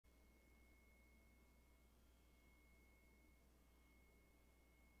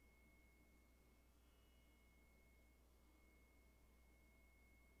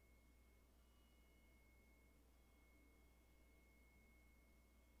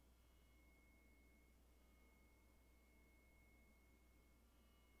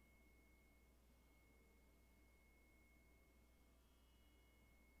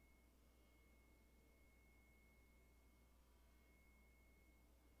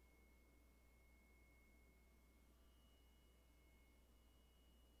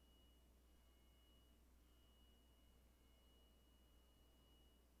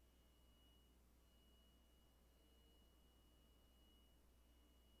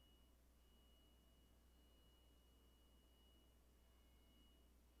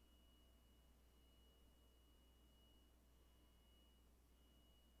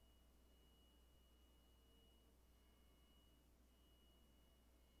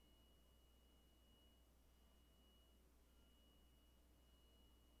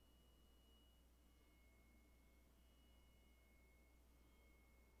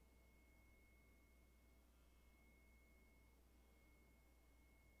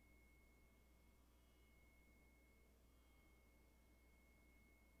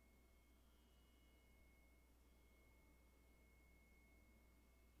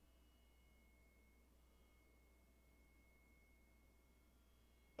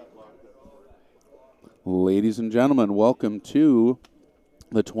Ladies and gentlemen, welcome to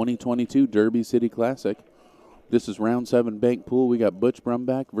the 2022 Derby City Classic. This is round 7 bank pool. We got Butch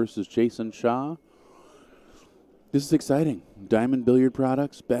Brumback versus Jayson Shaw. This is exciting. Diamond Billiard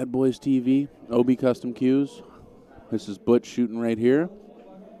Products, Bad Boys TV, OB Custom Cues. This is Butch shooting right here.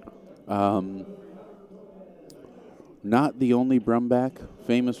 Not the only Brumback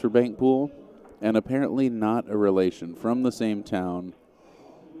famous for bank pool, and apparently not a relation from the same town.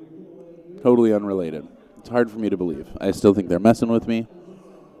 Totally unrelated. It's hard for me to believe. I still think they're messing with me,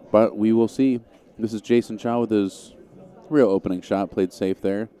 but we will see. This is Jayson Shaw with his real opening shot. Played safe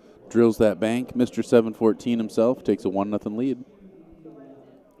there. Drills that bank. Mr. 714 himself takes a 1-0 lead.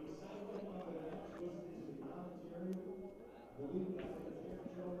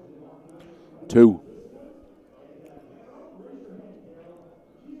 Two.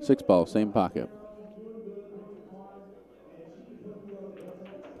 6 ball, same pocket.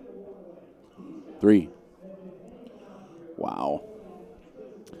 Three. Wow.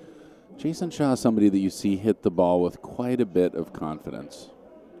 Jayson Shaw is somebody that you see hit the ball with quite a bit of confidence.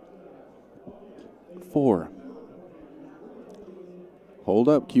 4. Hold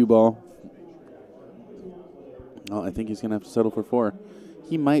up, cue ball. Oh, I think he's going to have to settle for 4.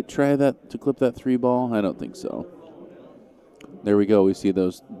 He might try that to clip that 3 ball. I don't think so. There we go. We see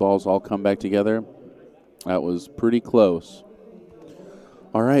those balls all come back together. That was pretty close.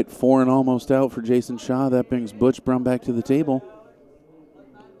 All right, 4 and almost out for Jayson Shaw. That brings Butch Brumback to the table.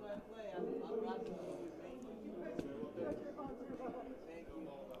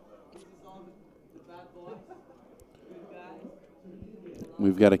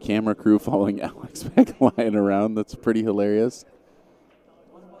 We've got a camera crew following Alex Bagline around. That's pretty hilarious.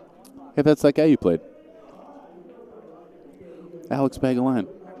 Hey, that's that guy you played. Alex Bagline.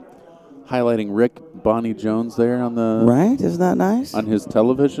 Highlighting Rick Bonnie Jones there on the right. Isn't that nice? On his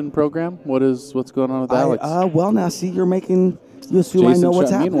television program. What's going on with Alex? Well, now see, you assume I know what's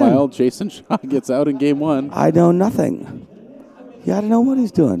happening. Meanwhile, Jayson Shaw gets out in game 1. I know nothing. You got to know what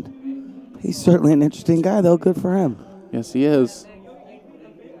he's doing. He's certainly an interesting guy, though. Good for him. Yes, he is.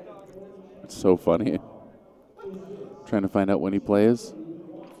 It's so funny. Trying to find out when he plays.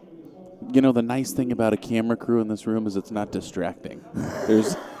 You know, the nice thing about a camera crew in this room is it's not distracting.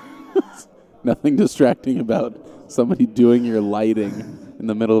 There's nothing distracting about somebody doing your lighting in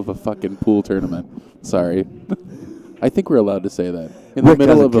the middle of a fucking pool tournament. Sorry. I think we're allowed to say that. In the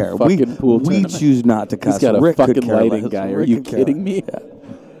middle of a fucking pool tournament. We choose not to cuss. He's got a Rick fucking lighting guy. Are you kidding me? Yeah.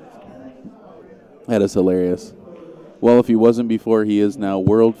 That is hilarious. Well, if he wasn't before, he is now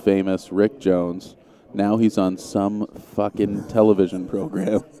world famous Rick Jones. Now he's on some fucking television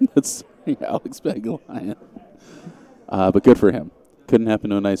program that's Alex Bagline. But good for him. Couldn't happen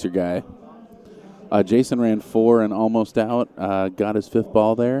to a nicer guy. Jayson ran 4 and almost out. Got his 5th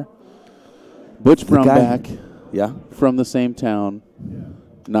ball there. Butch Brumback, yeah, from the same town,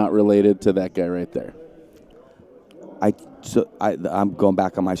 not related to that guy right there. I'm going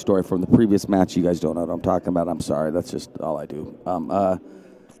back on my story from the previous match. You guys don't know what I'm talking about. I'm sorry. That's just all I do.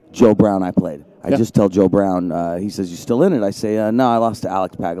 Joe Brown, I played. I just tell Joe Brown, he says, "You still in it?" I say, "No, I lost to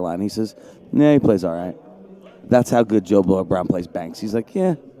Alex Bagline." He says, "Nah, he plays all right." That's how good Joe Brown plays banks. He's like,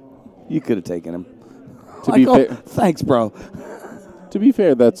 "Yeah, you could have taken him." To be fair, thanks, bro. To be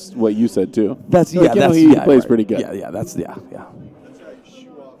fair, that's what you said too. That's like, he plays pretty good. Yeah.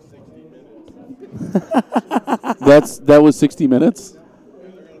 That was 60 minutes.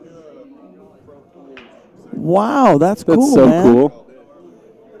 Wow, that's cool. That's so man. cool.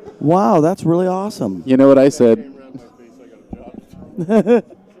 Wow, that's really awesome. You know what I said?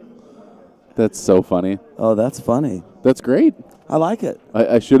 That's so funny. Oh, that's funny. That's great. I like it.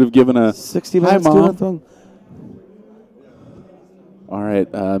 I should have given a 60 minutes. Hi, Mom. All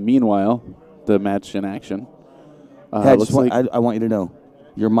right. Meanwhile, the match in action. Hey, I want you to know,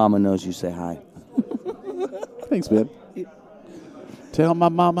 your mama knows you say hi. Thanks, man. Tell my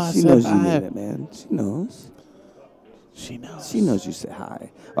mama I said hi. She knows you need it, man. She knows. She knows. She knows you say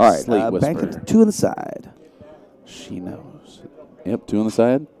hi. All right, bank it 2 on the side. She knows. Yep, 2 on the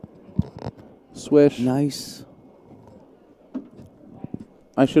side. Swish. Nice.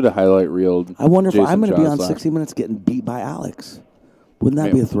 I should have highlight reeled. I wonder if Jayson I'm going to be on Shaw's 60 Minutes getting beat by Alex. Wouldn't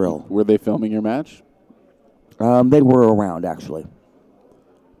that be a thrill? Were they filming your match? They were around, actually.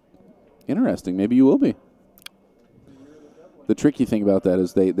 Interesting. Maybe you will be. The tricky thing about that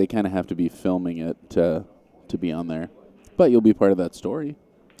is they kind of have to be filming it to be on there. But you'll be part of that story.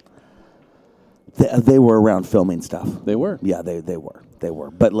 They were around filming stuff. They were? Yeah, they were. They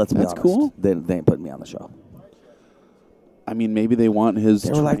were. But let's be honest. That's cool. They ain't putting me on the show. I mean, maybe they want his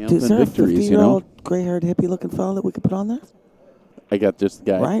triumphant victories, is there a 50-year-old gray-haired hippie-looking fellow that we could put on there? I got just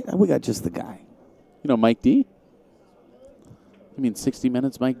the guy. Right? We got just the guy. You know Mike D? You mean 60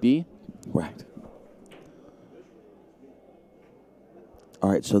 Minutes Mike D? Right. All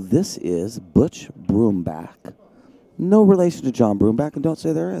right, so this is Butch Brumback. No relation to John Brumback, and don't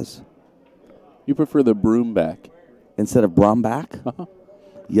say there is. You prefer the Brumback. Instead of Brumback? Uh-huh.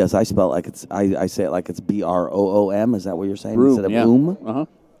 Yes, I spell it like it's, I say it like it's Broom. Is that what you're saying? Broom, Instead of yeah. Uh-huh.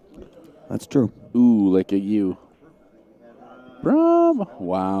 That's true. Ooh, like a U. Brum.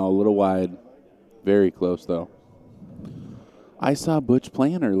 Wow, a little wide. Very close, though. I saw Butch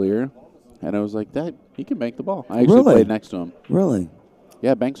playing earlier, and I was like, that he can bank the ball. I actually Really? played next to him. Really?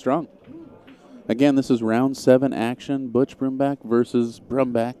 Yeah, bank strong. Again, this is round 7 action. Butch Brumback versus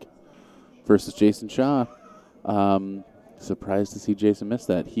Jayson Shaw. Surprised to see Jayson miss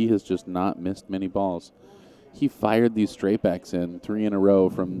that. He has just not missed many balls. He fired these straight backs in 3 in a row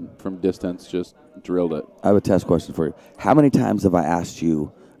from distance, just drilled it. I have a test question for you. How many times have I asked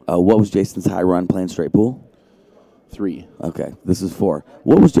you, what was Jason's high run playing straight pool? 3. Okay, this is 4.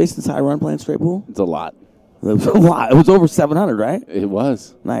 What was Jason's high run playing straight pool? It's a lot. It was a lot. It was over 700, right? It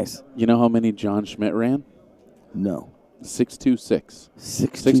was. Nice. You know how many John Schmidt ran? No. 626.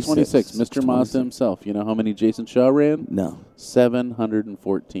 626. 626. Mr. Mazda himself. You know how many Jayson Shaw ran? No.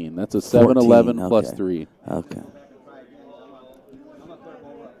 714. That's a 711 14, plus okay. 3. Okay.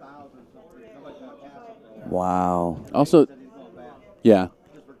 Wow. Also, yeah.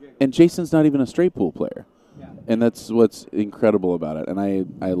 And Jason's not even a straight pool player. And that's what's incredible about it. And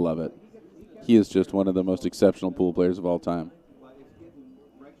I love it. He is just one of the most exceptional pool players of all time.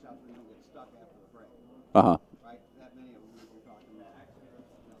 Uh-huh.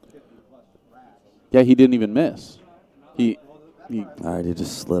 Yeah, he didn't even miss. He All right, he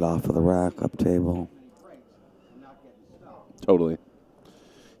just slid off of the rack, up table. Totally.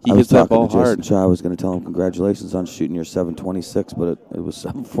 He I hits was that talking ball to Jason hard. Shaw. I was going to tell him congratulations on shooting your 726, but it was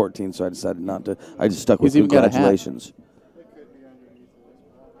 714, so I decided not to. I just stuck with He's even got a hat. congratulations.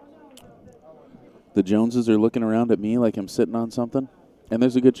 The Joneses are looking around at me like I'm sitting on something, and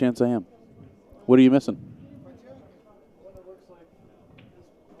there's a good chance I am. What are you missing?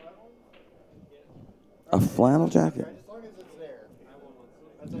 A flannel jacket.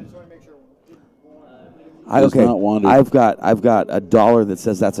 Does not wander. I've got $1 that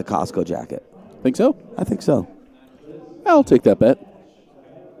says that's a Costco jacket. Think so? I think so. I'll take that bet.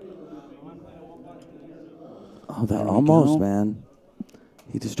 Oh, that There we almost, go. man.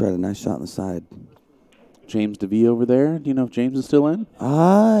 He just tried a nice shot on the side. James DeVee over there. Do you know if James is still in?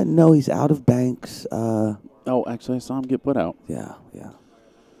 No, he's out of banks. Oh, actually, I saw him get put out. Yeah.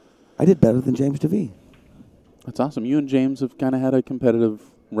 I did better than James DeVee. That's awesome. You and James have kind of had a competitive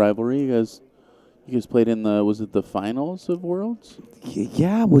rivalry. You guys played in was it the finals of Worlds?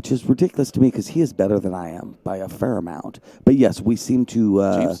 Yeah, which is ridiculous to me because he is better than I am by a fair amount. But yes, we seem to.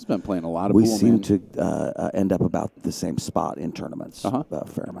 James has been playing a lot of we pool, seem man. to end up about the same spot in tournaments Uh-huh. a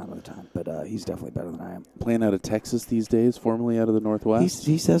fair amount of the time. But he's definitely better than I am. Playing out of Texas these days, formerly out of the Northwest.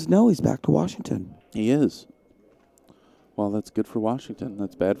 He says no. He's back to Washington. He is. Well, that's good for Washington.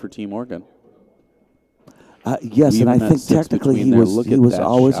 That's bad for Team Oregon. Yes, Even and I that think sits technically between he there. was Look he at was that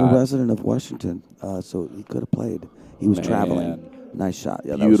always shot. a resident of Washington, so he could have played. He was Man. traveling. Nice shot.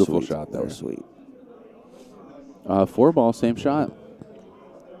 Yeah, Beautiful that was sweet. shot there. That was sweet. 4-ball, same shot.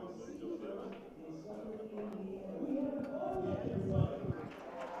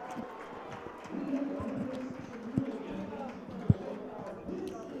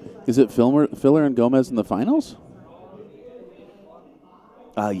 Is it Filler and Gomez in the finals?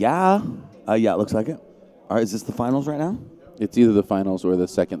 Yeah, it looks like it. All right, is this the finals right now? It's either the finals or the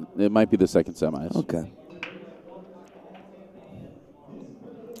second. It might be the second semis. Okay.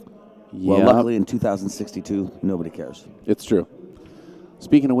 Yeah, Well, luckily in 2062, nobody cares. it's true.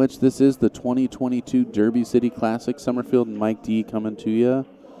 Speaking of which, this is the 2022 Derby City Classic. Summerfield and Mike D coming to you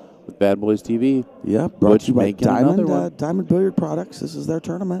with Bad Boys TV. Yeah, brought Butch to you by making another one. Diamond Billiard Products. This is their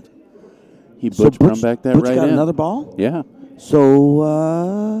tournament. He Butch Brumback that Butch right got in. another ball? Yeah.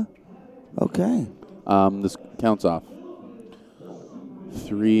 So, okay. This counts off.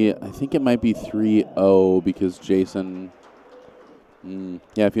 3, I think it might be 3-0 because Jayson.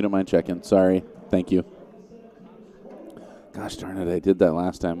 Yeah, if you don't mind checking. Sorry. Thank you. Gosh darn it, I did that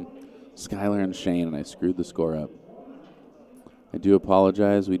last time. Skylar and Shane, and I screwed the score up. I do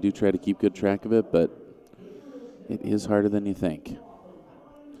apologize. We do try to keep good track of it, but it is harder than you think.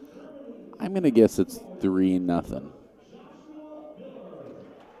 I'm going to guess it's 3-0.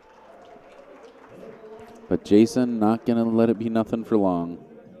 But Jayson not going to let it be nothing for long.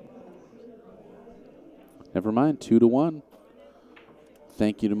 Never mind, 2-1.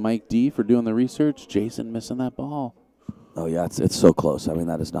 Thank you to Mike D for doing the research. Jayson missing that ball. Oh yeah, it's so close. I mean,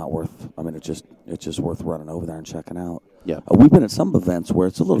 that is not worth. I mean, it's just worth running over there and checking out. Yeah. We've been at some events where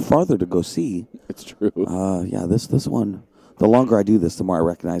it's a little farther to go see. It's true. Yeah, this one. The longer I do this, the more I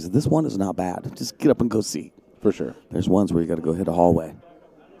recognize that this one is not bad. Just get up and go see. For sure. There's ones where you got to go hit a hallway,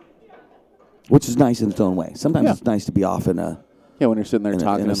 which is nice in its own way. Sometimes it's nice to be off in a. Yeah, when you're sitting there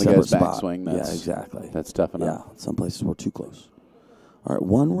talking in the guy's backswing, that's exactly. That's tough enough. Yeah, some places we're too close. All right,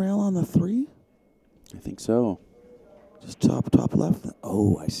 one rail on the 3. I think so. Just top left.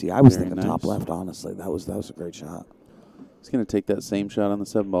 Oh, I see. I was Very thinking nice. top left. Honestly, that was a great shot. He's going to take that same shot on the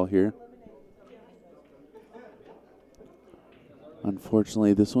 7-ball here.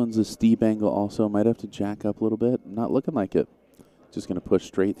 Unfortunately, this one's a steep angle also. Might have to jack up a little bit. Not looking like it. Just going to push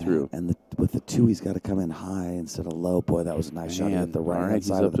straight through. And with the 2, he's got to come in high instead of low. Boy, that was a nice shot at the right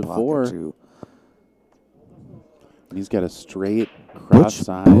side of the pocket, 4. too. And he's got a straight cross Butch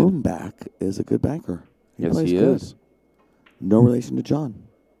side. Brumback is a good banker. Yes, plays he good. is. No relation to John.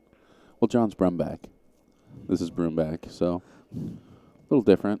 Well, John's Brumback. This is Brumback, so a little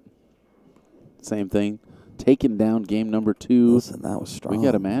different. Same thing. Taking down game number 2. Listen, that was strong. We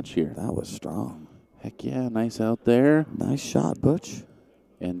got a match here. That was strong. Heck yeah, nice out there. Nice shot, Butch.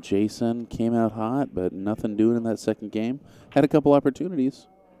 And Jayson came out hot, but nothing doing in that second game. Had a couple opportunities.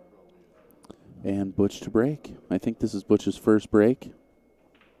 And Butch to break. I think this is Butch's first break.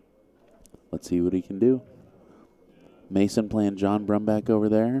 Let's see what he can do. Mason playing John Brumback over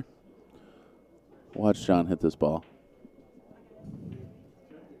there. Watch John hit this ball.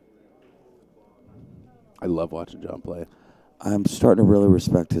 I love watching John play. I'm starting to really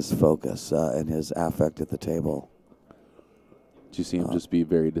respect his focus and his affect at the table. Did you see him just be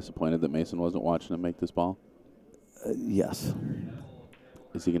very disappointed that Mason wasn't watching him make this ball? Yes.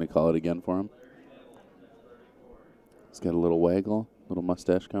 Is he going to call it again for him? He's got a little waggle, little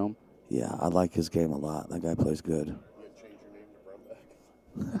mustache comb. Yeah, I like his game a lot. That guy plays good.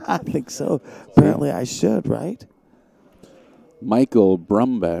 I think so. Apparently I should, right? Michael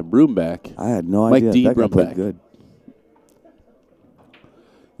Brumback. I had no Mike idea. D. That guy Brumback. played good.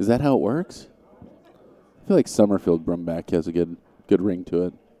 Is that how it works? I feel like Summerfield Brumback has a good ring to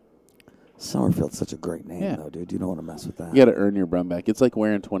it. Summerfield's such a great name, Yeah. though, dude. You don't want to mess with that. You got to earn your Brumback. It's like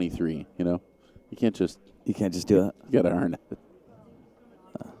wearing 23, you know? You can't just You can't just do it. You got to earn it.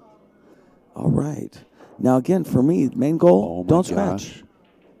 All right. Now, again, for me, main goal, Oh, my don't gosh. scratch.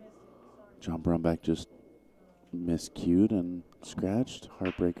 John Brumback just miscued and scratched.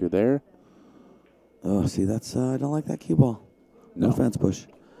 Heartbreaker there. Oh, see, that's I don't like that cue ball. No No. offense, Bush.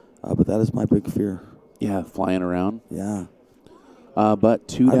 But that is my big fear. Yeah, flying around. Yeah. But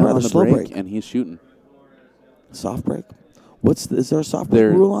 2 I'd down rather on the slow break, break. and he's shooting. Soft break? Is there a soft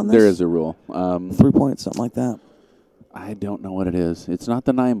break rule on this? There is a rule. 3 points, something like that. I don't know what it is. It's not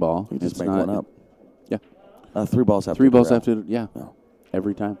the 9-ball. You just it's make not, one up. Yeah. 3 balls have 3 to balls corral. have to, yeah. No.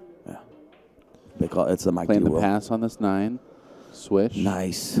 Every time. Yeah. They call it's the Mike Playing D the rule. pass on this 9. Swish.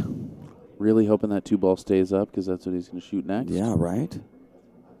 Nice. Really hoping that 2-ball stays up because that's what he's going to shoot next. Yeah, right?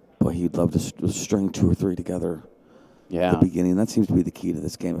 Boy, he'd love to string 2 or 3 together at Yeah. the beginning. That seems to be the key to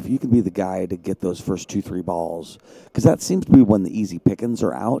this game. If you can be the guy to get those first 2-3 balls, because that seems to be when the easy pickings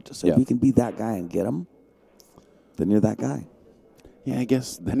are out. So Yeah. if you can be that guy and get them, then you're that guy. Yeah, I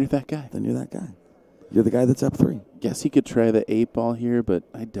guess then you're that guy. Then you're that guy. You're the guy that's up 3. Guess he could try the 8-ball here, but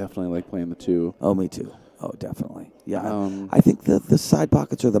I definitely like playing the 2. Oh, me too. Oh, definitely. Yeah, Um, I think the side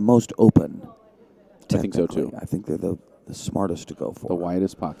pockets are the most open. I think so, too. technically. I think they're the smartest to go for. The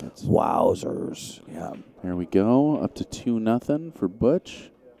widest pockets. Wowzers. Yeah. There we go. Up to 2-0 for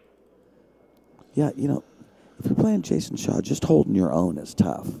Butch. Yeah, you know, if you're playing Jayson Shaw, just holding your own is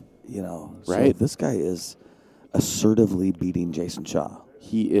tough, you know. Right. So this guy is assertively beating Jayson Shaw.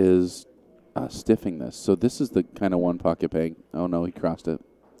 He is stiffing this. So this is the kind of one pocket peg. Oh, no, he crossed it.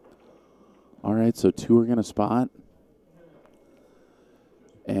 All right, so 2 are going to spot.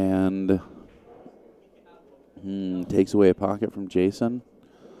 And takes away a pocket from Jayson.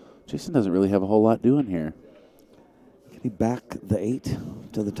 Jayson doesn't really have a whole lot doing here. Can he back the 8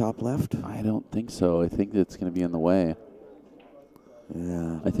 to the top left? I don't think so. I think it's going to be in the way.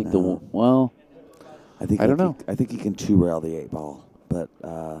 Yeah. I think no. I don't know. I think he can 2-rail the 8 ball, but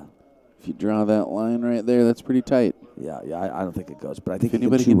If you draw that line right there, that's pretty tight. yeah, I don't think it goes. But I think If he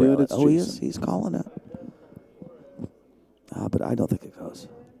anybody can can do 2-rail it, it's Oh, he is. Jayson. He's calling it. But I don't think it goes.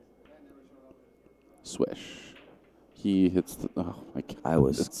 Swish. He hits the. Oh my God! I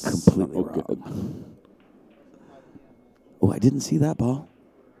was It's completely so wrong. good. Oh, I didn't see that ball.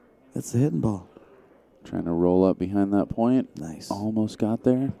 That's the hidden ball. Trying to roll up behind that point. Nice. Almost got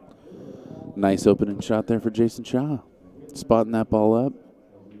there. Nice opening shot there for Jayson Shaw. Spotting that ball up.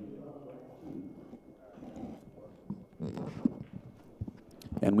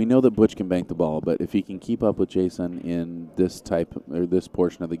 And we know that Butch can bank the ball, but if he can keep up with Jayson in this this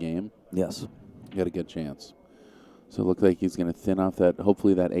portion of the game, Yes. you got a good chance. So it looks like he's going to thin off that.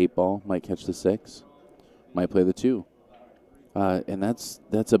 Hopefully that 8 ball might catch the 6, might play the 2. And that's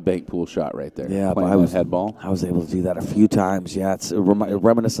a bank pool shot right there. Yeah, but playing that head ball. I was able to do that a few times. Yeah, it's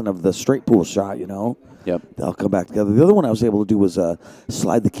reminiscent of the straight pool shot, you know. Yep. They'll come back together. The other one I was able to do was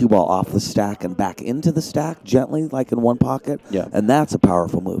slide the cue ball off the stack and back into the stack gently, like in one pocket. Yeah. And that's a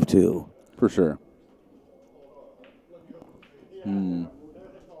powerful move, too. For sure.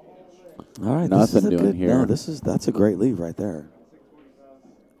 All right. Nothing doing here. No, that's a great leave right there.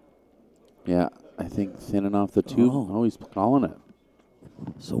 Yeah, I think thinning off the 2. Oh, he's calling it.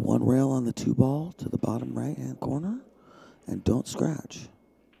 So 1 rail on the 2 ball to the bottom right-hand corner, and don't scratch.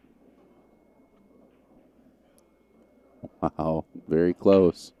 Wow, very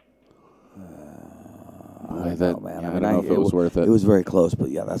close. I don't know, man. I don't know if it was worth it. It was very close, but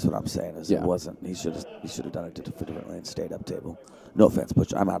yeah, that's what I'm saying. Is Yeah. It wasn't. He should have done it differently and stayed up table. No offense,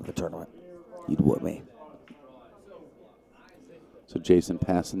 Butch. I'm out of the tournament. You'd whoop me. So Jayson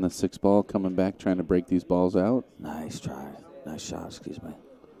passing the 6 ball, coming back, trying to break these balls out. Nice try. Nice shot. Excuse me.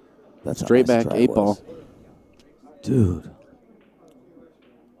 That's Straight how nice back, the try 8 was. ball. Dude.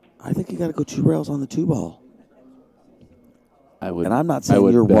 I think you got to go 2 rails on the 2 ball. And I'm not saying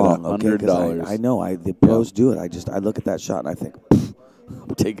you're wrong, okay? Because I know the pros do it. I look at that shot and I think,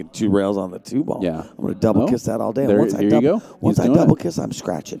 I'm taking 2 rails on the 2 ball. Yeah. I'm going to double kiss that all day. There, Once you go. Once I double kiss, I'm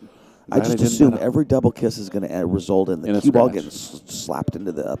scratching. I just assume every double kiss is going to result in the cue ball getting slapped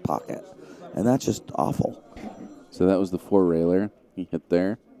into the pocket. And that's just awful. So that was the 4 railer he hit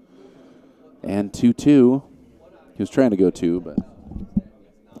there. And 2-2. He was trying to go 2, but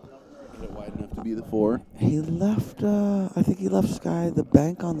get it wide enough to be the 4. He left, I think he left Sky the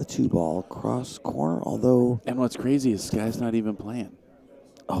bank on the 2 ball, cross corner, although. And what's crazy is Sky's not even playing.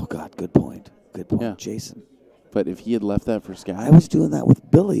 Oh, God, good point. Good point, Yeah. Jayson. But if he had left that for Sky. I was doing that with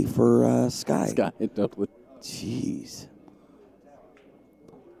Billy for Sky. Sky, totally. Jeez.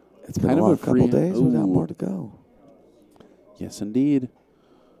 It's been Kind a of long a couple free- days. We got Ooh. more to go. Yes, indeed.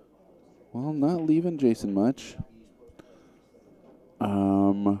 Well, not leaving Jayson much.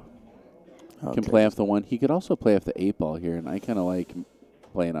 Can play off the 1. He could also play off the 8 ball here, and I kind of like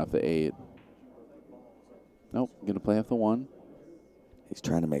playing off the 8. Nope, going to play off the 1. He's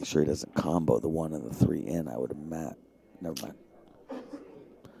trying to make sure he doesn't combo the 1 and the 3 in, I would have met. Never mind.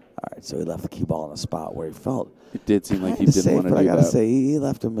 All right, so he left the cue ball in a spot where he felt. It did seem like he kinda didn't safe, want to but do I got to that. say, he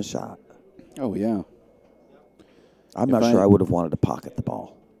left him a shot. Oh, yeah. I'm not sure I would have wanted to pocket the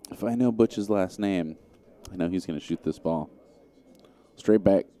ball. If I know Butch's last name, I know he's going to shoot this ball. Straight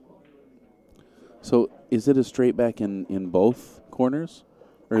back. So is it a straight back in both corners?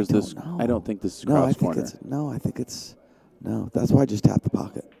 Or is this? Know. I don't think this is No, cross I think corner. I think it's. No, that's why I just tapped the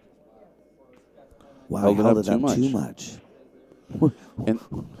pocket. Wow, Held he it held up it too up much. too much. And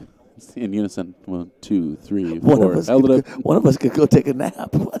in unison, 1, 2, 3, 4. One of us could go take a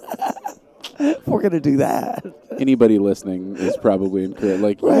nap. We're going to do that. Anybody listening is probably incorrect.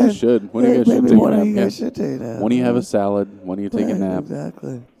 Like, you Right. guys should. One of you guys should Maybe take one a of nap. you guys Yeah. should take a nap. One of you have a salad. One of you take a Right, nap.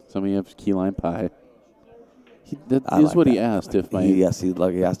 Exactly. Some of you have key lime pie. That I is like what he that. asked. If my He asked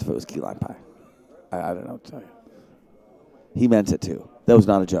if it was key lime pie. I don't know what to tell you. He meant it too. That was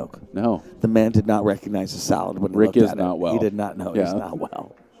not a joke. No. The man did not recognize the salad when he Rick looked is at not it. well. He did not know Yeah. he's not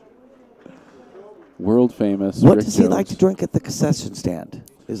well. World famous. What Rick does he Jones. like to drink at the concession stand?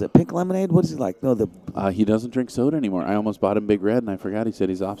 Is it pink lemonade? What does he like? No, He doesn't drink soda anymore. I almost bought him Big Red, and I forgot he said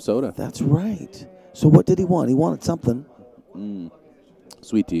he's off soda. that's right. So what did he want? He wanted something.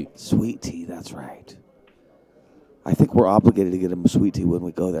 Sweet tea. Sweet tea, that's right. I think we're obligated to get him a sweet tea when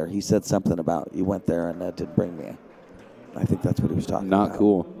we go there. He said something about you went there and that didn't bring me. I think that's what he was talking about. Not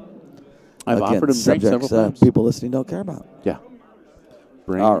cool. I've Again, offered him drinks several subjects times. people listening don't care about. Yeah.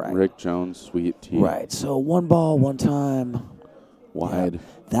 Bring All right. Rick Jones sweet tea. Right, so 1 ball, 1 time. Wide. Yeah.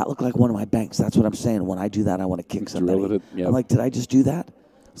 That looked like one of my banks. That's what I'm saying. When I do that, I want to kick somebody. Drill it, yep. I'm like, did I just do that?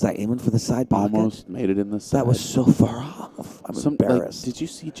 Was I aiming for the side pocket? Almost made it in the side. That was so far off. I'm embarrassed. Did you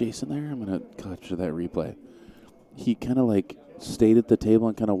see Jayson there? I'm going to capture that replay. He kind of stayed at the table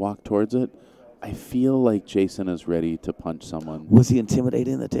and kind of walked towards it. I feel like Jayson is ready to punch someone. Was he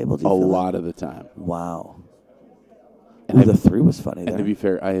intimidating the table? Do you A feel lot of the time. Wow. And The 3 was funny And there. to be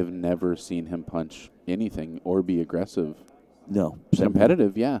fair, I have never seen him punch anything or be aggressive. No.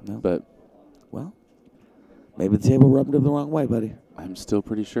 Competitive, yeah, No. but Well, maybe the table rubbed him the wrong way, buddy. I'm still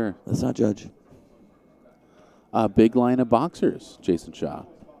pretty sure. Let's not judge. A big line of boxers, Jayson Shaw.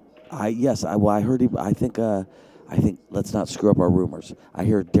 I heard he. I think I think, let's not screw up our rumors. I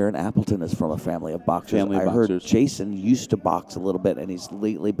hear Darren Appleton is from a family of boxers. Family of I heard boxers. Jayson used to box a little bit, and he's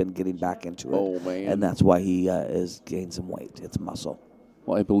lately been getting back into it. Oh, man. And that's why he is gained some weight. It's muscle.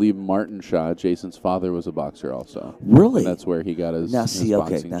 Well, I believe Martin Shaw, Jason's father, was a boxer also. Really? And that's where he got his Now, see, his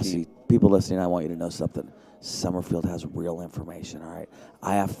okay. boxing Now, gene. see, people listening, I want you to know something. Summerfield has real information, all right?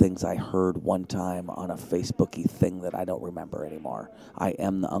 I have things I heard one time on a Facebooky thing that I don't remember anymore. I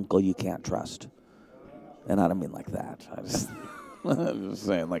am the uncle you can't trust. And I don't mean like that. I'm just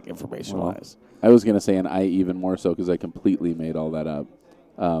saying, like, information-wise. I was going to say, and I even more so because I completely made all that up.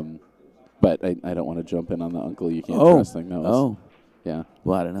 But I don't want to jump in on the uncle you can't trust thing. That was, yeah.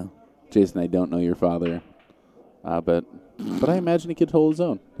 Well, I don't know. Jayson, I don't know your father, but I imagine he could hold his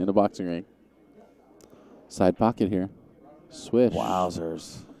own in a boxing ring. Side pocket here. Swish.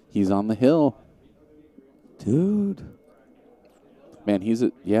 Wowzers. He's on the hill. Dude. Man, he's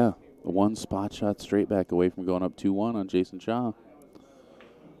one spot shot straight back away from going up 2-1 on Jayson Shaw.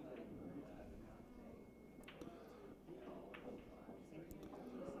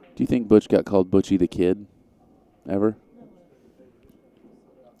 Do you think Butch got called Butchie the Kid ever?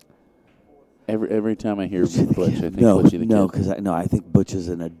 Every time I hear Butch, I think Butchie the Kid. No, because I think Butch is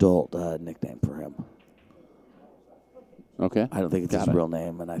an adult nickname for him. Okay. I don't think it's his real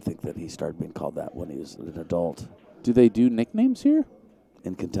name, and I think that he started being called that when he was an adult. Do they do nicknames here?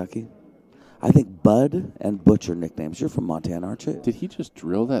 In Kentucky? I think Bud and Butch are nicknames. You're from Montana, aren't you? Did he just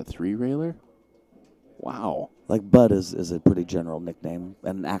drill that three-railer? Wow. Like Bud is a pretty general nickname,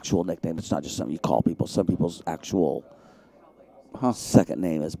 and an actual nickname. It's not just something you call people. Some people's actual second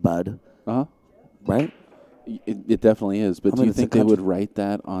name is Bud. Uh-huh. Right? It definitely is. But do you think they would write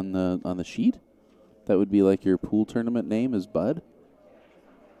that on the sheet? That would be like your pool tournament name is Bud?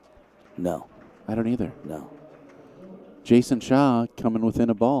 No. I don't either. No. Jayson Shaw coming within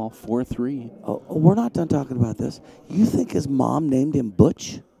a ball, 4-3. Oh, we're not done talking about this. You think his mom named him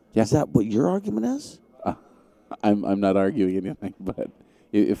Butch? Yeah. Is that what your argument is? I'm not arguing anything, but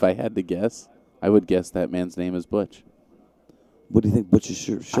if I had to guess, I would guess that man's name is Butch. What do you think Butch is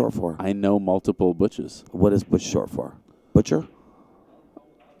short for? I know multiple Butches. What is Butch short for? Butcher?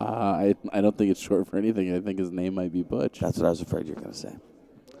 I don't think it's short for anything. I think his name might be Butch. That's what I was afraid you were going to say.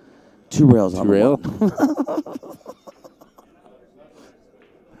 2 rails on the rail?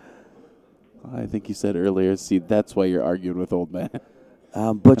 I think you said earlier, see, that's why you're arguing with old man.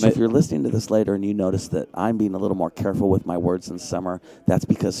 Butch, if you're listening to this later and you notice that I'm being a little more careful with my words than Summer, that's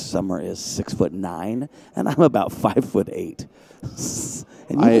because Summer is 6'9" and I'm about 5'8".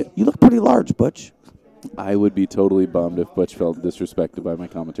 And you look pretty large, Butch. I would be totally bummed if Butch felt disrespected by my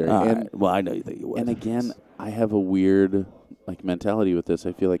commentary. Well, I know that you would. And again, I have a weird mentality with this.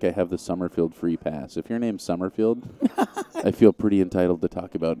 I feel like I have the Summerfield free pass. If your name's Summerfield, I feel pretty entitled to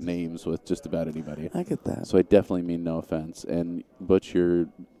talk about names with just about anybody. I get that. So I definitely mean no offense. And Butch, your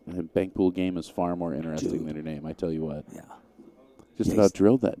bank pool game is far more interesting than your name. I tell you what. Yeah. Just about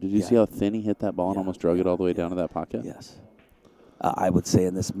drilled that. Did you see how thin he hit that ball and almost drug it all the way down to that pocket? Yes. I would say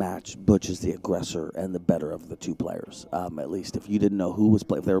in this match, Butch is the aggressor and the better of the two players. At least if you didn't know who was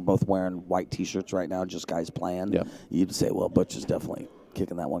playing, if they were both wearing white T-shirts right now, just guys playing, you'd say, well, Butch is definitely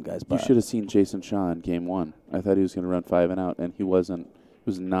kicking that one guy's butt. You should have seen Jayson Shaw in game 1. I thought he was going to run 5 and out, and he wasn't. He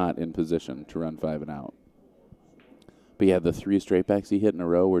was not in position to run 5 and out. But yeah, the 3 straight backs he hit in a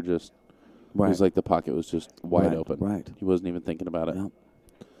row were just. It was like the pocket was just wide open. Right. He wasn't even thinking about it. Yep.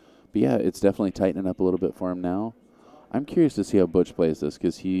 But yeah, it's definitely tightening up a little bit for him now. I'm curious to see how Butch plays this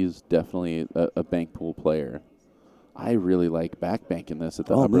because he's definitely a bank pool player. I really like back banking this at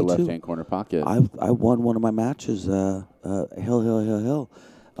the upper left-hand corner pocket. I won one of my matches, hill,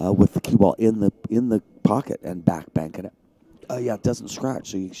 with the cue ball in the pocket and back banking it. It doesn't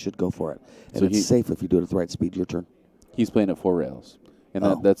scratch, so you should go for it. And so it's safe if you do it at the right speed. Your turn. He's playing at 4 rails. And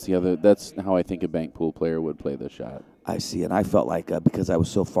that's how I think a bank pool player would play this shot. I see, and I felt like because I was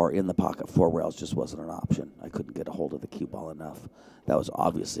so far in the pocket, 4 rails just wasn't an option. I couldn't get a hold of the cue ball enough. That was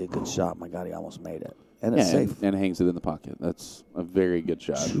obviously a good shot. My God, he almost made it. And it's safe. And hangs it in the pocket. That's a very good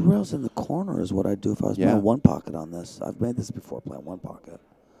shot. 2 rails in the corner is what I'd do if I was playing 1 pocket on this. I've made this before, playing 1 pocket.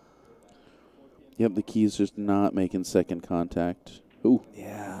 Yep, the key's just not making second contact. Ooh.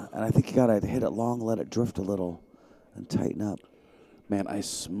 Yeah, and I think you got to hit it long, let it drift a little, and tighten up. Man, I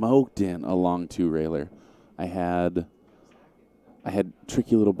smoked in a long 2-railer. I had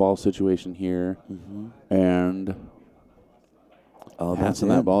tricky little ball situation here, and passing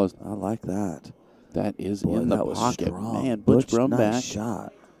that ball is. I like that. That is in the pocket. Strong. Man, Butch Brumback nice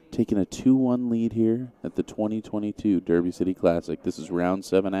shot. Taking a 2-1 lead here at the 2022 Derby City Classic. This is round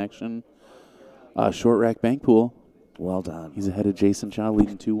 7 action. Short rack bank pool. Well done. He's ahead of Jayson Shaw,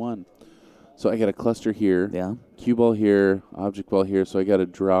 leading 2-1. So I got a cluster here. Yeah. Cue ball here, object ball here. So I got to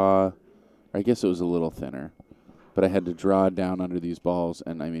draw. I guess it was a little thinner. But I had to draw down under these balls.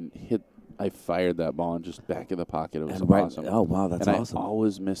 And, I mean, I fired that ball and just back in the pocket. It was awesome. Oh, wow, that's awesome. I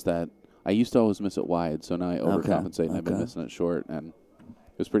always miss that. I used to always miss it wide, so now I overcompensate, and I've been missing it short. And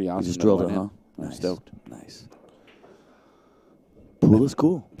it was pretty awesome. You just drilled it, huh? I'm Nice. stoked. Nice. Pool is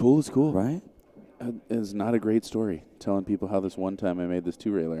cool. Pool is cool. Right? It's not a great story telling people how this one time I made this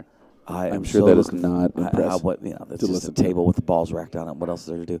 2-railer. I'm sure that is not impressive. That's just a table with the balls racked on it. What else is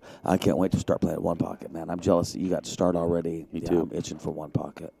there to do? I can't wait to start playing one pocket, man. I'm jealous that you got to start already. Me too. I'm itching for one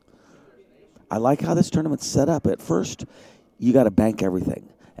pocket. I like how this tournament's set up. At first, you got to bank everything.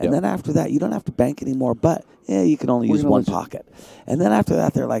 And then after that, you don't have to bank anymore, but you can only use one pocket. And then after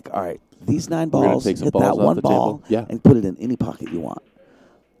that, they're like, all right, these 9 balls, hit that one ball and put it in any pocket you want.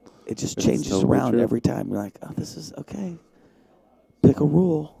 It just changes around every time. You're like, oh, this is okay. Pick a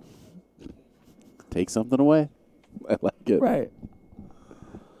rule. Take something away. I like it. Right.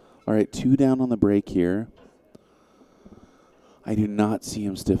 All right, 2 down on the break here. I do not see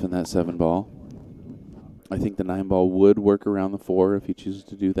him stiffen that 7 ball. I think the 9 ball would work around the 4 if he chooses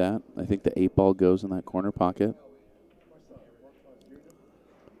to do that. I think the 8 ball goes in that corner pocket.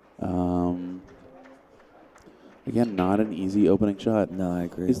 Again, not an easy opening shot. No, I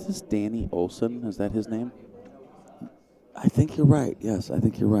agree. Is this Danny Olson? Is that his name? I think you're right. Yes, I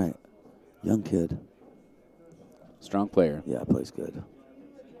think you're right. Young kid. Strong player. Yeah, plays good.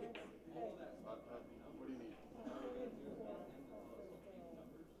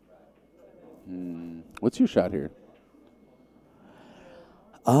 What's your shot here?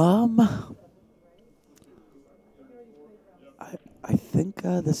 I think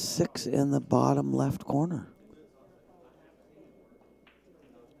the 6 in the bottom left corner.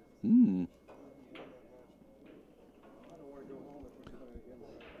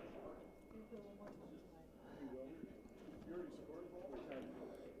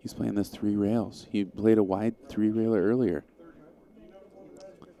 He's playing this 3 rails. He played a wide 3-railer earlier.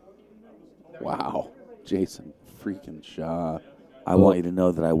 Wow. Jayson freaking Shaw. I want you to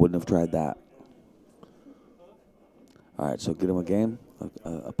know that I wouldn't have tried that. All right, so get him a game,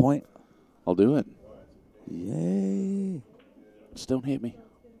 a point. I'll do it. Yay. Just don't hit me.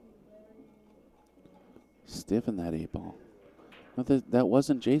 Stiffen that 8 ball. No, that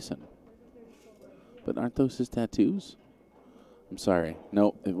wasn't Jayson. But aren't those his tattoos? I'm sorry.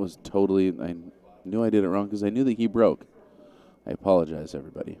 No, it was totally, I knew I did it wrong because I knew that he broke. I apologize,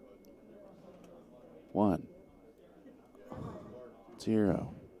 everybody. 1,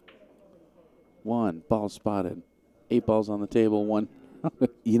 0, 1, ball spotted. 8 balls on the table, 1.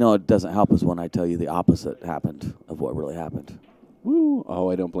 You know, it doesn't help us when I tell you the opposite happened of what really happened. Woo. Oh,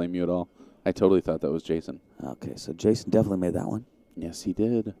 I don't blame you at all. I totally thought that was Jayson. Okay, so Jayson definitely made that one. Yes, he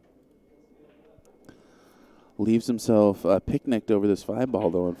did. Leaves himself picnicked over this 5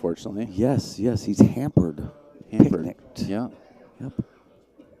 ball, though, unfortunately. Yes, he's hampered. Picnicked. Yeah. Yep.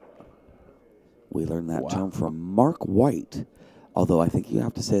 We learned that term from Mark White, although I think you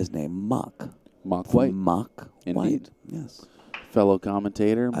have to say his name, Muck. Mock White. Muck White. Yes. Fellow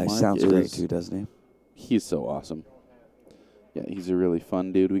commentator. Sounds great, too, doesn't he? He's so awesome. Yeah, he's a really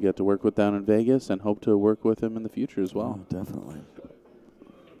fun dude we got to work with down in Vegas and hope to work with him in the future as well. Oh, definitely.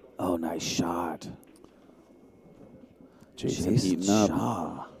 Oh, nice shot. Jayson heating up.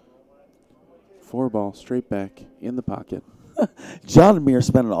 Shaw. 4 ball straight back in the pocket. John and me are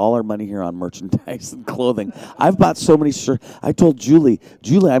spending all our money here on merchandise and clothing. I've bought so many shirts. I told Julie,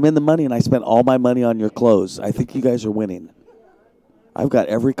 I'm in the money, and I spent all my money on your clothes. I think you guys are winning. I've got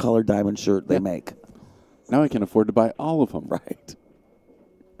every color diamond shirt they make. Now I can afford to buy all of them. Right.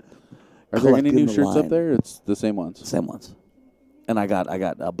 Are there any new shirts up there? It's the same ones. Same ones. And I got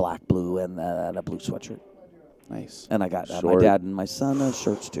a black, blue, and a blue sweatshirt. Nice. And I got my dad and my son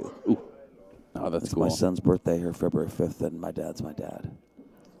shirts, too. Ooh. Oh, that's cool. My son's birthday here, February 5th, and my dad's my dad.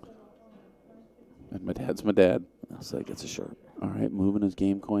 And my dad's my dad. So he gets a shirt. All right, moving his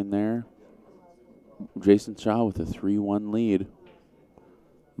game coin there. Jayson Shaw with a 3-1 lead.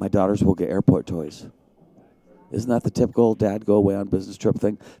 My daughters will get airport toys. Isn't that the typical dad go away on business trip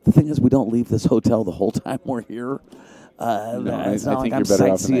thing? The thing is, we don't leave this hotel the whole time we're here. I think you're better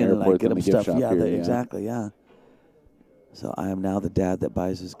off in the airport than the gift shop here. Exactly, yeah. So I am now the dad that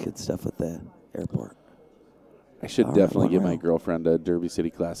buys his kids stuff at the airport. I should definitely get my girlfriend a Derby City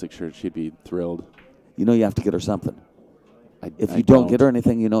Classic shirt. She'd be thrilled. You know you have to get her something. If you don't get her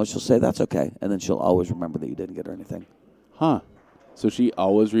anything, she'll say, that's okay. And then she'll always remember that you didn't get her anything. Huh. So she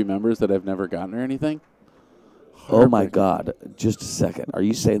always remembers that I've never gotten her anything? Oh my God! Just a second. Are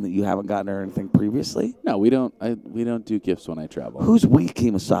you saying that you haven't gotten her anything previously? No, we don't. We don't do gifts when I travel. Who's we,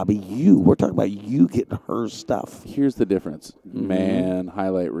 Kemosabe? You. We're talking about you getting her stuff. Here's the difference. Man,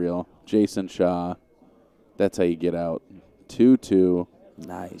 highlight reel. Jayson Shaw. That's how you get out. 2-2.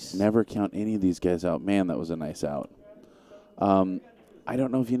 Nice. Never count any of these guys out. Man, that was a nice out. I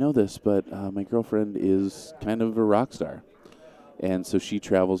don't know if you know this, but my girlfriend is kind of a rock star. And so she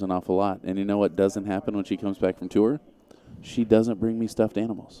travels an awful lot. And you know what doesn't happen when she comes back from tour? She doesn't bring me stuffed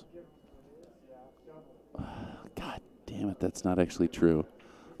animals. God damn it, that's not actually true.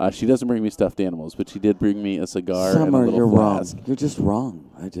 She doesn't bring me stuffed animals, but she did bring me a cigar and a little you're flask. wrong. You're just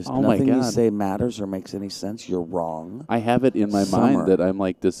wrong. Oh my nothing you God. say matters or makes any sense. You're wrong. I have it in my Summer. mind that I'm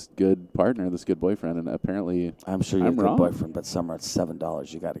like this good partner, this good boyfriend, and apparently I'm sure you're I'm a good wrong. boyfriend, but Summer, it's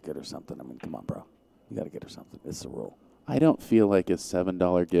 $7. You got to get her something. I mean, come on, bro. You got to get her something. It's the rule. I don't feel like a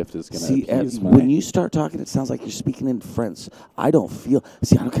 $7 gift is going See, to appease my... when you start talking, it sounds like you're speaking in French. I don't feel.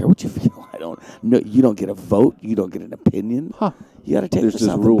 See, I don't care what you feel. I don't. No, you don't get a vote. You don't get an opinion. Huh. You got to take There's her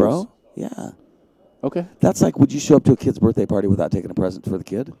just something, rules. bro. Yeah. Okay. That's like, would you show up to a kid's birthday party without taking a present for the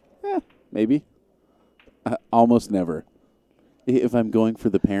kid? Maybe. Almost never. If I'm going for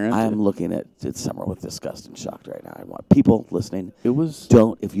the parent... I am looking at Summer with disgust and shocked right now. I want people listening. It was...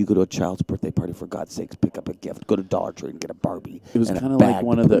 Don't, if you go to a child's birthday party, for God's sakes, pick up a gift. Go to Dollar Tree and get a Barbie. It was and kind a of like bag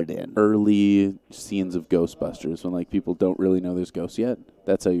one to of put the it in. early scenes of Ghostbusters when like people don't really know there's ghosts yet.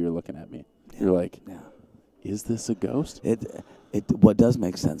 That's how you're looking at me. Yeah. You're like, Yeah. is this a ghost? What does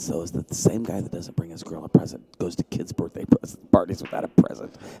make sense, though, is that the same guy that doesn't bring his girl a present goes to kids' birthday parties without a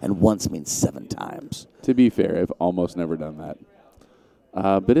present. And once means 7 times. To be fair, I've almost never done that.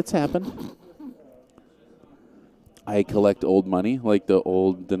 But it's happened. I collect old money, like the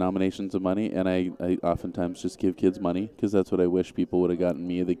old denominations of money, and I oftentimes just give kids money because that's what I wish people would have gotten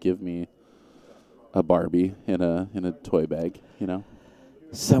me. They give me a Barbie in a toy bag, you know?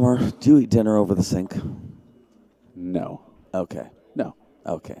 Summer, do you eat dinner over the sink? No. Okay. No.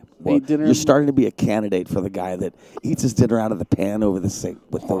 Okay. I Well, eat dinner. you're starting to be a candidate for the guy that eats his dinner out of the pan over the sink.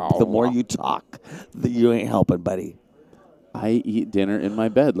 With the more you talk, you ain't helping, buddy. I eat dinner in my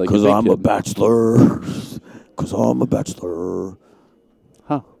bed like Because a big I'm kid. a bachelor. Because I'm a bachelor.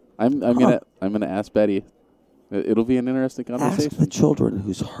 Huh. I'm gonna ask Betty. It'll be an interesting conversation. Ask the children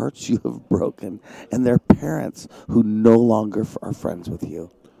whose hearts you have broken and their parents who no longer are friends with you.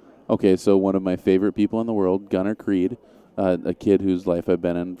 Okay, so one of my favorite people in the world, Gunnar Creed, a kid whose life I've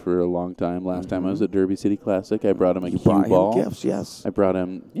been in for a long time. Last time I was at Derby City Classic, I brought him a cue ball. Him gifts, yes. I brought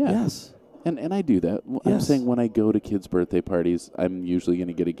him, Yes. And I do that. I'm Yes. saying when I go to kids' birthday parties, I'm usually going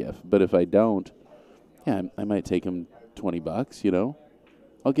to get a gift. But if I don't, I might take him $20, you know?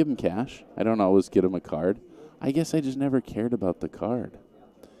 I'll give him cash. I don't always get him a card. I guess I just never cared about the card.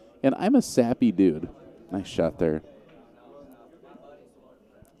 And I'm a sappy dude. Nice shot there.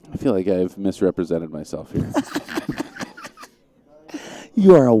 I feel like I've misrepresented myself here.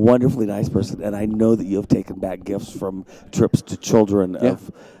 You are a wonderfully nice person, and I know that you have taken back gifts from trips to children. Yeah.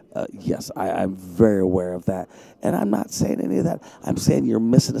 Yes, I'm very aware of that. And I'm not saying any of that. I'm saying you're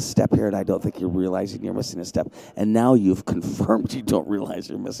missing a step here, and I don't think you're realizing you're missing a step. And now you've confirmed you don't realize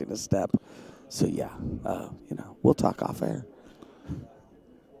you're missing a step. So, yeah, we'll talk off air.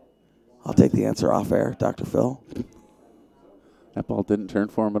 I'll take the answer off air, Dr. Phil. That ball didn't turn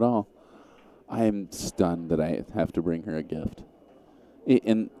for him at all. I am stunned that I have to bring her a gift.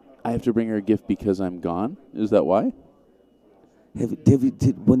 And I have to bring her a gift because I'm gone? Is that why?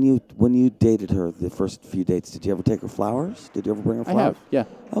 When you dated her the first few dates, did you ever take her flowers? Did you ever bring her flowers? I have, yeah.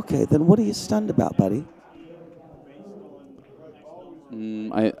 Okay, then what are you stunned about, buddy?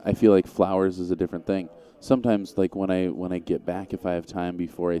 I feel like flowers is a different thing. Sometimes, like when I get back, if I have time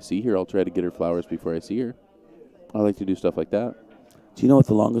before I see her, I'll try to get her flowers before I see her. I like to do stuff like that. Do you know what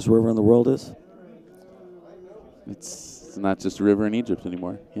the longest river in the world is? It's not just a river in Egypt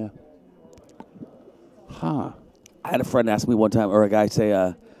anymore. Yeah. Huh. I had a friend ask me one time, or a guy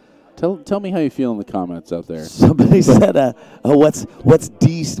say, Tell me how you feel in the comments out there. somebody said, what's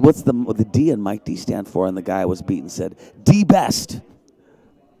D? What's the D and Mike D stand for? And the guy was beaten said, D best.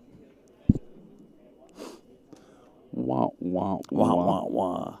 Wah, wah, Wah, wah. wah,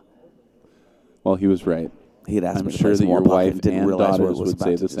 wah. Well, he was right. He had asked I'm me to sure play some that your more puck wife and didn't and realize what daughters was would about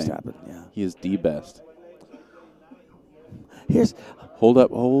say to the just same. happen. Yeah. He is the best. Here's Hold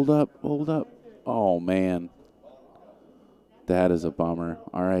up. Oh, man. That is a bummer.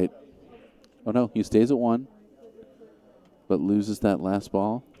 All right. Oh, no. He stays at 1, but loses that last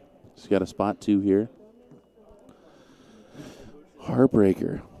ball. He's got a spot 2 here.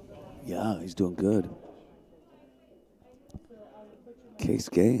 Heartbreaker. Yeah, he's doing good. Case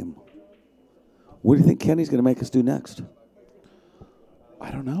game. What do you think Kenny's going to make us do next? I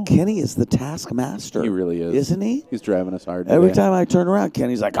don't know. Kenny is the taskmaster. He really is. Isn't he? He's driving us hard Every today. time I turn around,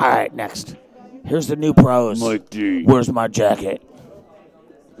 Kenny's like, all right, next. Here's the new pros. Mike D. Where's my jacket?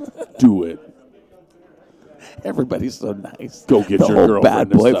 Do it. Everybody's so nice. Go get the your whole girlfriend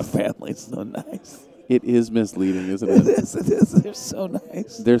bad boy and stuff. family's so nice. It is misleading, isn't It it? is. It is. They're so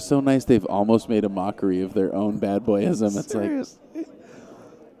nice. They're so nice they've almost made a mockery of their own bad boyism. It's Seriously.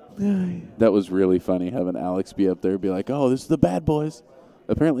 like, that was really funny having Alex be up there and be like, oh, this is the bad boys.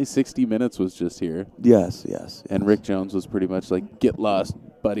 Apparently 60 Minutes was just here. Yes. And Rick Jones was pretty much like, get lost,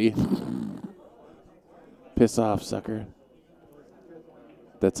 buddy. Piss off, sucker.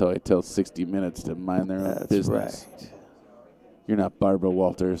 That's how I tell 60 Minutes to mind their own business. Right. You're not Barbara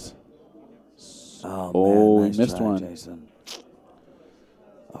Walters. Oh, man. We Nice missed try, one. Jayson.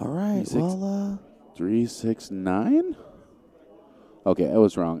 All right. 369? Okay, I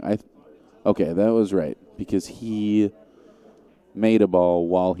was wrong. Okay, that was right because he made a ball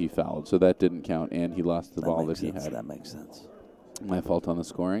while he fouled, so that didn't count, and he lost the ball that he had. That makes sense. My fault on the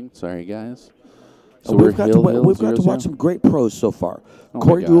scoring. Sorry, guys. So we've got to watch 0-0. some great pros so far. Oh my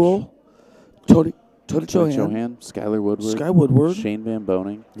Corey gosh. Duell, Tony Johan, Skylar Woodward, Sky Woodward, Shane Van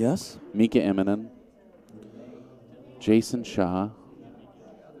Boning, yes, Mika Immonen, Jason Shaw.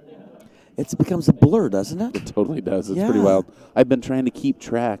 It becomes a blur, doesn't it? It totally does. It's Yeah. pretty wild. I've been trying to keep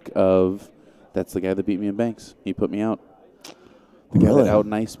track of. That's the guy that beat me in Banks. He put me out. The guy Really? that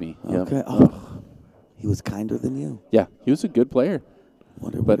out-niced me. Yep. Okay. Oh, he was kinder than you. Yeah, he was a good player,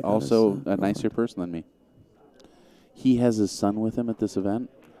 Wonder what but he got also his, a nicer person than me. He has his son with him at this event.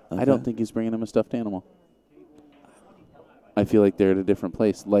 Okay. I don't think he's bringing him a stuffed animal. I feel like they're at a different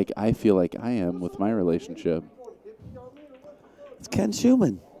place. Like I feel like I am with my relationship. It's Ken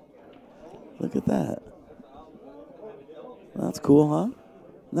Schumann. Look at that. That's cool, huh? Isn't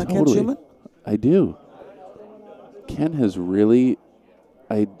that Ken Totally. Schumann? I do. Ken has really,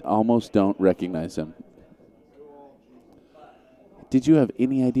 I almost don't recognize him. Did you have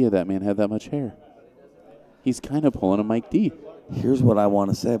any idea that man had that much hair? He's kind of pulling a Mike D. Here's what I want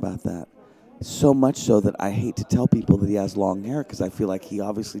to say about that. So much so that I hate to tell people that he has long hair because I feel like he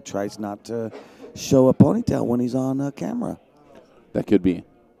obviously tries not to show a ponytail when he's on camera. That could be.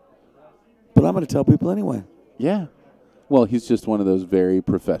 But I'm going to tell people anyway. Yeah. Well, he's just one of those very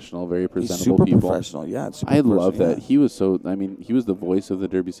professional, very He's presentable super people. professional. Yeah, it's super I love professional, that. He was he was the voice of the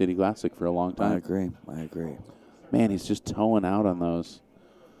Derby City Classic for a long yeah. time. I agree. Man, he's just towing out on those.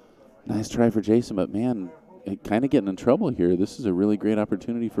 Nice try for Jayson, but man, kind of getting in trouble here. This is a really great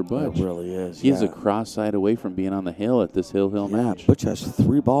opportunity for Butch. It really is. He is a cross side away from being on the hill at this hill match. Butch has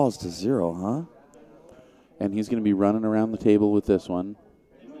 3 balls to 0, huh? And he's going to be running around the table with this one.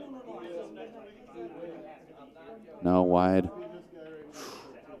 No, wide.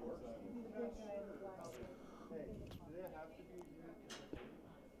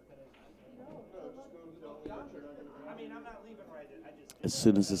 As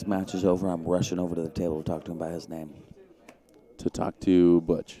soon as this match is over, I'm rushing over to the table to talk to him by his name. To talk to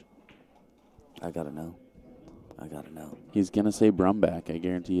Butch. I got to know. He's going to say Brumback. I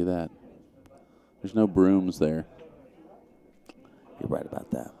guarantee you that. There's no brooms there. You're right about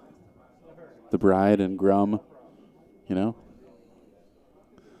that. The bride and Grum, you know?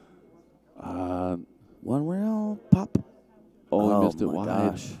 One real pop. Oh, he missed it my wide.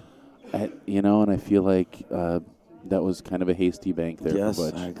 Gosh. And I feel like that was kind of a hasty bank there Yes,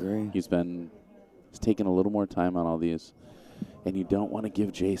 for Butch. I agree. He's taken a little more time on all these. And you don't want to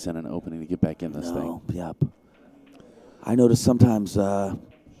give Jayson an opening to get back in this thing. Yep. I notice sometimes,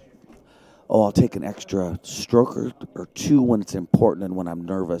 I'll take an extra stroke or 2 when it's important and when I'm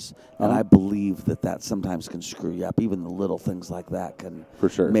nervous. And I believe that sometimes can screw you up. Even the little things like that can For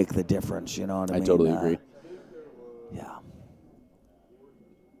sure. make the difference. You know what I mean? I totally agree. Yeah.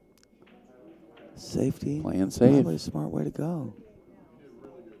 Safety. Playing safe. Probably a smart way to go.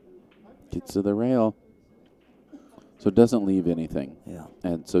 Gets to the rail. So it doesn't leave anything. Yeah.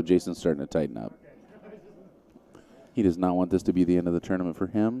 And so Jason's starting to tighten up. He does not want this to be the end of the tournament for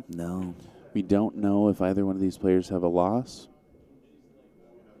him. No. We don't know if either one of these players have a loss.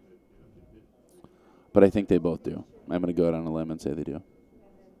 But I think they both do. I'm going to go out on a limb and say they do.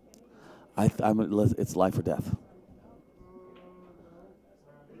 It's life or death.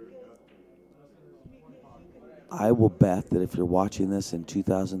 I will bet that if you're watching this in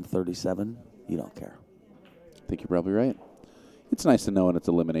 2037, you don't care. I think you're probably right. It's nice to know when it's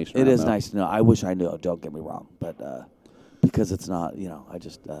elimination. It round, is though. nice to know. I wish I knew. Don't get me wrong, but because it's not, I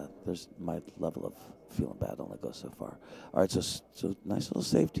just there's my level of feeling bad only goes so far. All right, so nice little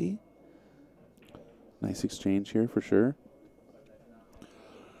safety. Nice exchange here for sure.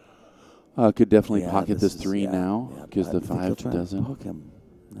 Could definitely Yeah, pocket this is- 3 yeah, now yeah. because I the think he'll 5 try and doesn't. hook him.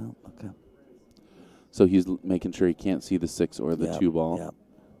 No, okay. So he's making sure he can't see the 6 or the 2 ball. Yep.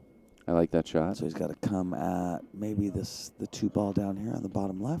 I like that shot. So he's got to come at maybe the 2 ball down here on the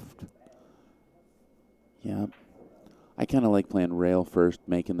bottom left. Yeah. I kind of like playing rail first,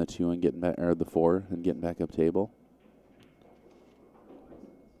 making the 2 and getting back, or the 4 and getting back up table.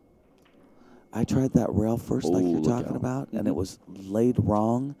 I tried that rail first, like you're look talking out. about, and it was laid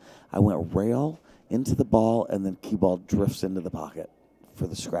wrong. I went rail into the ball, and then cue ball drifts into the pocket for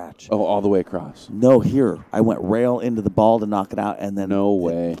the scratch. Oh, all the way across. No, here. I went rail into the ball to knock it out, and then No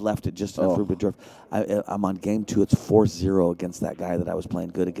way. left it just enough room to drift. I'm on game 2. It's 4-0 against that guy that I was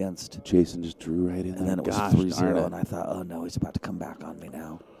playing good against. Jayson just drew right in And then it was Gosh, 3-0, and I thought, oh, no, he's about to come back on me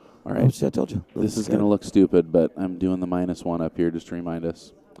now. All right. See, I told you. This is going to look stupid, but I'm doing the -1 up here just to remind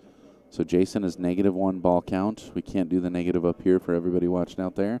us. So Jayson is -1 ball count. We can't do the negative up here for everybody watching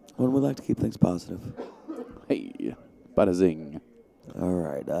out there. When we like to keep things positive. Hey, bada zing. All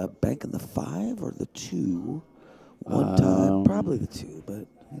right, banking the 5 or the 2 one time. Probably the 2, but,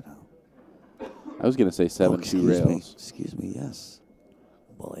 you know. I was going to say 7-2 rails. Excuse me, yes.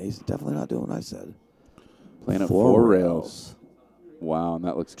 Well, he's definitely not doing what I said. Playing at 4 rails. Wow, and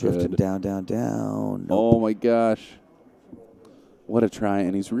that looks Drifting good. down, down, down. Nope. Oh, my gosh. What a try,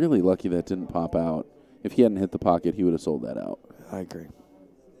 and he's really lucky that didn't pop out. If he hadn't hit the pocket, he would have sold that out. I agree.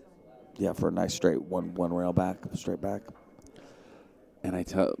 Yeah, for a nice straight one rail back, straight back. And I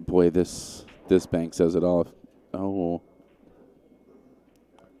tell, boy, this bank says it all. Oh.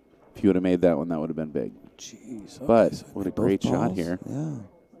 If you would have made that one, that would have been big. Jeez. Okay, But so what a both great shot balls. here. Yeah.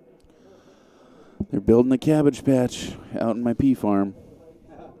 They're building a cabbage patch out in my pea farm.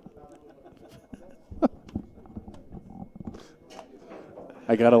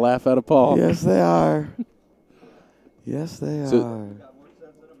 I got a laugh out of Paul. Yes, they are. Yes, they So- are.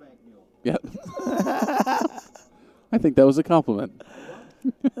 Yeah. I think that was a compliment.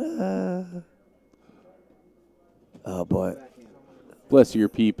 Oh, boy. Bless your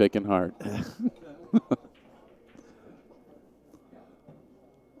pea picking heart.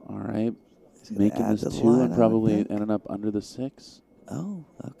 All right. He's gonna Making add this to the 2 line, and I would probably think. ending up under the 6. Oh,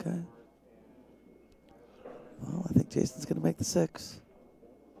 okay. Well, I think Jayson's going to make the 6.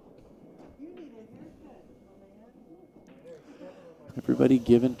 Everybody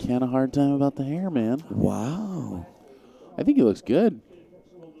giving Ken a hard time about the hair, man. Wow. I think he looks good.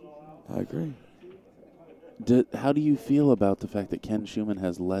 I agree. How do you feel about the fact that Ken Schumann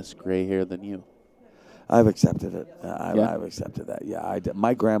has less gray hair than you? I've accepted it. Yeah? I've accepted that. Yeah, I did.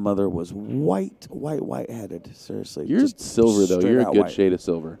 My grandmother was white-headed. Seriously. You're just silver, though. straight You're a out good white. shade of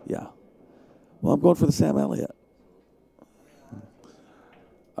silver. Yeah. Well, I'm going for the Sam Elliott.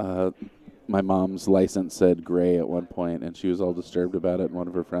 My mom's license said gray at one point, and she was all disturbed about it. And one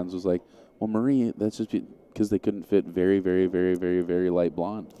of her friends was like, well, Marie, that's just because they couldn't fit very, very, very, very, very light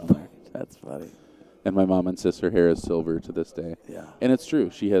blonde on there. That's funny. And my mom insists her hair is silver to this day. Yeah. And it's true.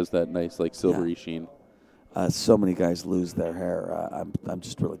 She has that nice, like, silvery sheen. So many guys lose their hair. I'm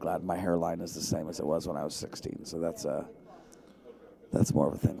just really glad my hairline is the same as it was when I was 16. So that's more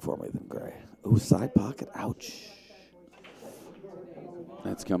of a thing for me than gray. Ooh, side pocket. Ouch.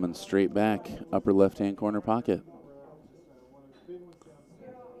 That's coming straight back, upper left-hand corner pocket.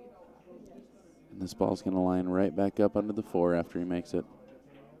 And this ball's going to line right back up under the 4 after he makes it.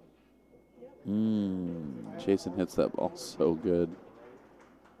 Jayson hits that ball so good.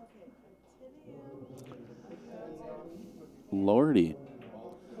 Lordy.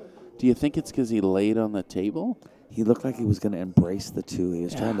 Do you think it's because he laid on the table? He looked like he was going to embrace the 2. He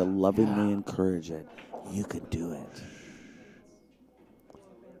was trying to lovingly encourage it. You can do it.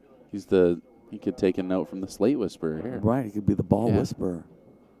 He could take a note from the Slate Whisperer here. Right, he could be the ball whisperer.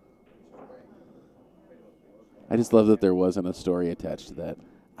 I just love that there wasn't a story attached to that.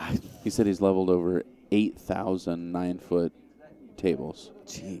 He said he's leveled over 8,000 9-foot tables.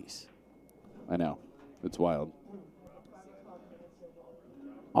 Jeez. I know. It's wild.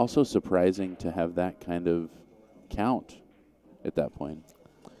 Also surprising to have that kind of count at that point.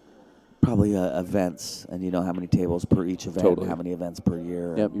 Probably events, and you know how many tables per each event, Totally. how many events per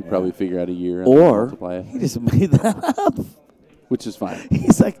year. Yep, you probably figure out a year and Or multiply it, he just made that up. which is fine.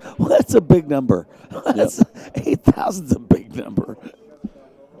 He's like, well, that's a big number. 8,000's a big number.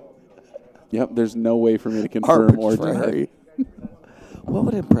 Yep, there's no way for me to confirm or deny. Arbitrary. What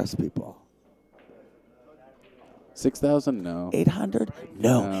would impress people? 6,000? No. 800?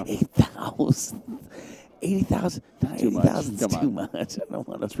 No, 8,000. 80,000? Too much. 80,000's Come too on. much. I don't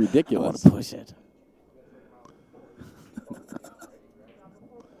want to. That's ridiculous. I want to push it.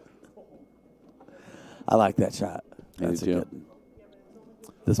 I like that shot. I That's a do too. good one.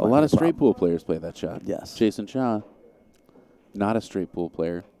 This A might lot be of straight problem. pool players play that shot. Yes. Jayson Shaw, not a straight pool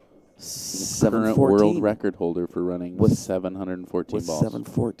player. Current 714. world record holder for running With 714 with balls.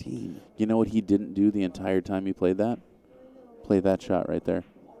 714. You know what he didn't do the entire time he played that? Play that shot right there.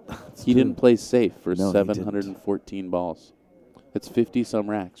 That's He true. didn't play safe for No, he 714 balls. It's 50-some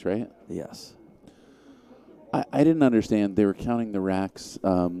racks, right? Yes. I didn't understand. They were counting the racks,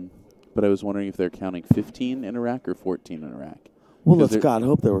 but I was wondering if they're counting 15 in a rack or 14 in a rack. Well, 'Cause let's there- God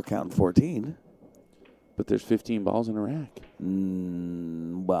hope they were counting 14. But there's 15 balls in a rack.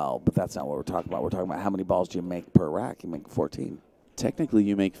 Well, but that's not what we're talking about. We're talking about how many balls do you make per rack? You make 14. Technically,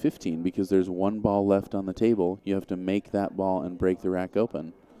 you make 15 because there's one ball left on the table. You have to make that ball and break the rack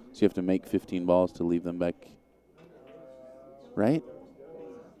open. So you have to make 15 balls to leave them back. Right?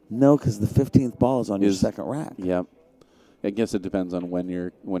 No, because the 15th ball is on your second rack. Yep. I guess it depends on when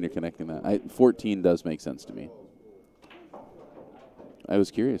you're connecting that. 14 does make sense to me. I was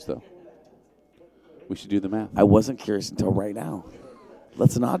curious though. We should do the math. I wasn't curious until right now.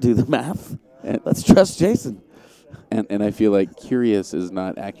 Let's not do the math. And, Let's trust Jayson. and I feel like curious is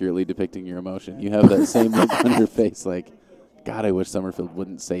not accurately depicting your emotion. You have that same look on your face, like, God, I wish Summerfield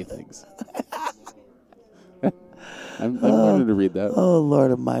wouldn't say things. I'm learning to read that. Oh,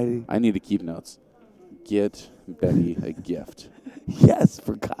 Lord Almighty. I need to keep notes. Get Betty a gift. Yes,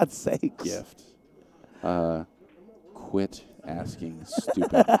 for God's sakes. Gift. Quit asking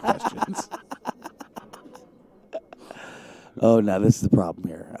stupid questions. Oh, now this is the problem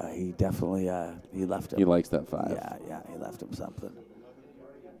here. He definitely he left him. He likes that 5. Yeah, he left him something.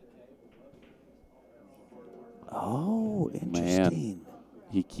 Oh, interesting.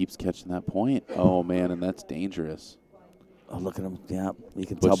 He keeps catching that point. Oh, man, and that's dangerous. Oh, look at him. Yeah, you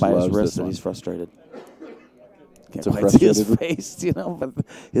can Butch tell by his loves wrist this that one. he's frustrated. Can't It's a quite see his frustrated- face, but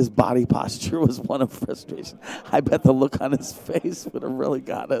his body posture was one of frustration. I bet the look on his face would have really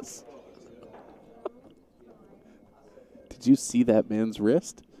got us. Did you see that man's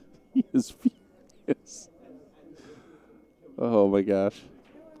wrist? He is furious. Oh, my gosh.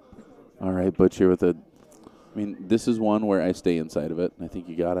 All right, Butch here with a... I mean, this is one where I stay inside of it. I think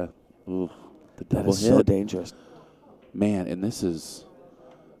you got to... Ooh, the That double is hit. so dangerous. Man, and this is...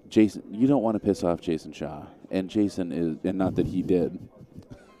 Jayson, you don't want to piss off Jayson Shaw. And Jayson is... And not that he did.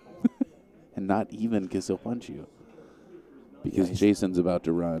 And not even because he'll punch you. Because Yeah, Jason's about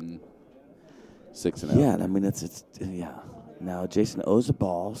to run 6-0. Yeah, and I mean, it's yeah. Now, Jayson owes a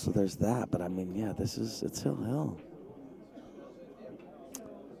ball, so there's that. But, I mean, yeah, it's hill.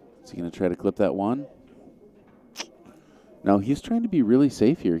 Is he going to try to clip that one? No, he's trying to be really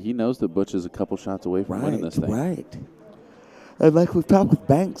safe here. He knows that Butch is a couple shots away from winning this thing. Right. And like we've talked with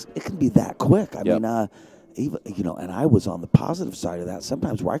Banks, it can be that quick. I Yep. mean, even and I was on the positive side of that.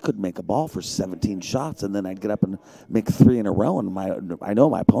 Sometimes where I couldn't make a ball for 17 shots, and then I'd get up and make 3 in a row, and I know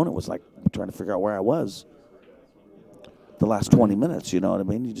my opponent was like trying to figure out where I was. The last 20 minutes, you know what I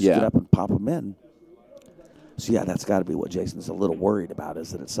mean? You just get up and pop them in. So yeah, that's got to be what Jason's a little worried about,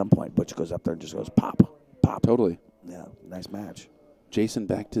 is that at some point Butch goes up there and just goes pop, pop. Totally. Yeah, nice match. Jayson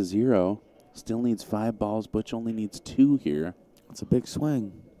back to 0. Still needs 5 balls. Butch only needs 2 here. It's a big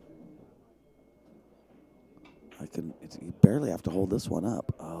swing. You barely have to hold this one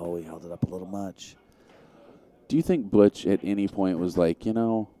up. Oh, he held it up a little much. Do you think Butch at any point was like,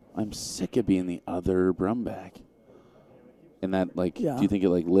 I'm sick of being the other Brumback? And that, do you think it,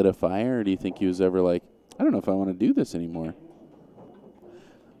 lit a fire? Or do you think he was ever like, I don't know if I want to do this anymore?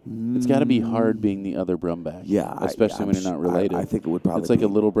 It's got to be hard being the other Brumback. Yeah. Especially when you're not related. I think it would probably It's like be a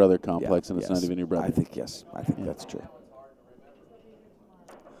little brother complex, and it's yes. not even your brother. I think, yes. I think that's true.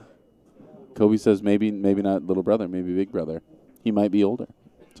 Kobe says maybe not little brother, maybe big brother. He might be older.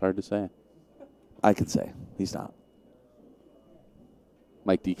 It's hard to say. I could say. He's not.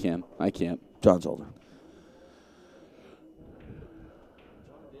 Mike D can. I can't. John's older.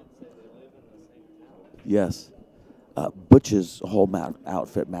 Yes. Butch's whole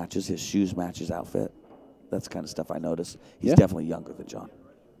outfit matches. His shoes match his outfit. That's the kind of stuff I notice. He's definitely younger than John.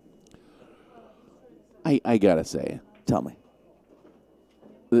 I got to say. Tell me.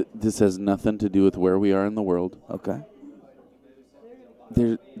 This has nothing to do with where we are in the world. Okay.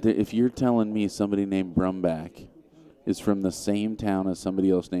 If you're telling me somebody named Brumback is from the same town as somebody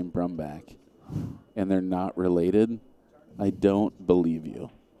else named Brumback and they're not related, I don't believe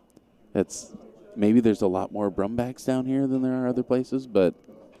you. Maybe there's a lot more Brumbacks down here than there are other places, but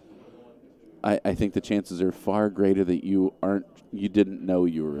I think the chances are far greater that you didn't know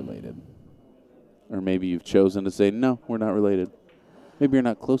you were related. Or maybe you've chosen to say, no, we're not related. Maybe you're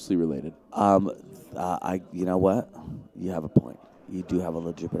not closely related. You know what? You have a point. You do have a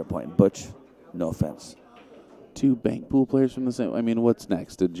legitimate point. Butch, no offense. Two bank pool players from the same. I mean, what's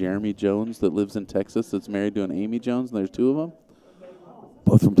next? A Jeremy Jones that lives in Texas that's married to an Amy Jones, and there's two of them?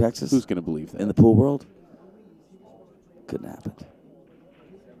 Both from Texas? Who's going to believe that? In the pool world? Couldn't happen.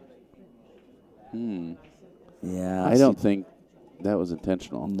 Yeah. I don't think that was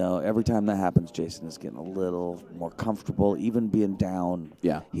intentional. No, every time that happens, Jayson is getting a little more comfortable, even being down.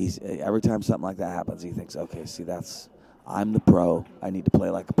 Yeah. Every time something like that happens, he thinks, okay, see, I'm the pro. I need to play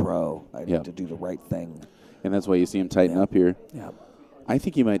like a pro. I need to do the right thing. And that's why you see him tighten up here. Yeah. I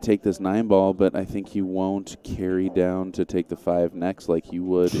think he might take this 9-ball, but I think he won't carry down to take the 5 next like you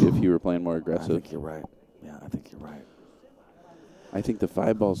would if you were playing more aggressive. I think you're right. Yeah, I think you're right. I think the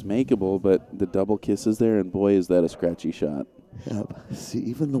 5-ball's makeable, but the double kiss is there, and boy, is that a scratchy shot. Yep. See,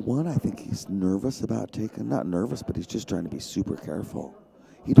 even the one, I think he's nervous about taking. Not nervous, but he's just trying to be super careful.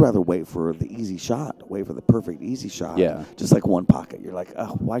 He'd rather wait for the easy shot, wait for the perfect easy shot. Yeah. Just like one pocket. You're like,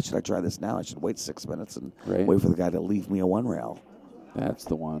 oh, why should I try this now? I should wait 6 minutes and wait for the guy to leave me a one rail. That's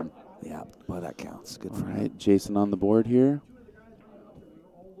the one. Yeah, well, that counts. Good All for right, him. Jayson on the board here.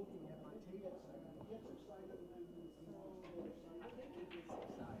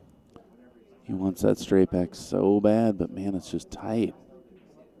 He wants that straight back so bad, but man, it's just tight.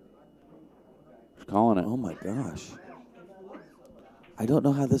 He's calling it. Oh my gosh. I don't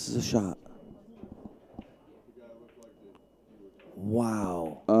know how this is a shot.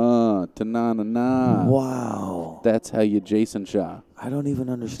 Wow. Ta-na-na-na. Wow. That's how you Jayson shot. I don't even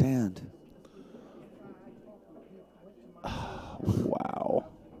understand. Wow.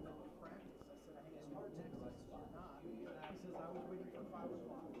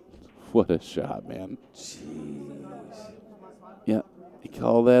 What a shot, man. Jeez. Yeah, you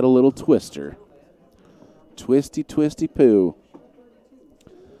call that a little twister. Twisty, twisty poo.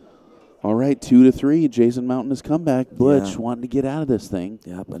 All right, 2-3. Jayson Mountain has come back. Butch wanting to get out of this thing.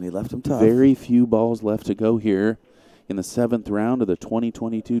 Yep, and he left him tough. Very few balls left to go here in the 7th round of the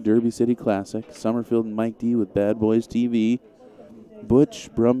 2022 Derby City Classic. Summerfield and Mike D with Bad Boys TV. Butch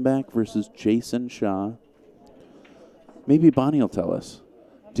Brumback versus Jayson Shaw. Maybe Bonnie will tell us.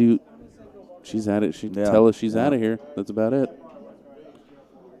 She's at it. She'll tell us she's out of here. That's about it.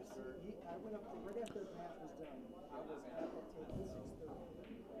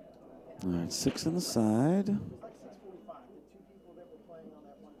 All right, 6 on the side.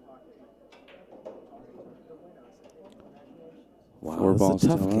 Wow, 4 balls this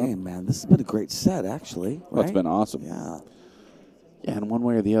is a tough still up. game, man. This has been a great set, actually. Well, it's right? been awesome. Yeah. Yeah, and one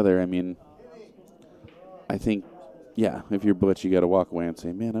way or the other, I mean, I think, if you're Butch, you got to walk away and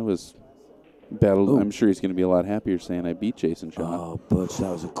say, man, I was battled. Ooh. I'm sure he's going to be a lot happier saying I beat Jayson Shaw. Oh, Butch, that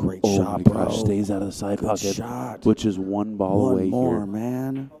was a great Oh shot, my bro. gosh, stays out of the side Good pocket. shot. Butch is 1 ball One away more, here.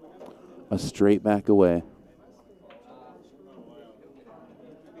 man. A straight back away.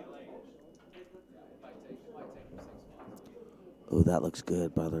 Oh, that looks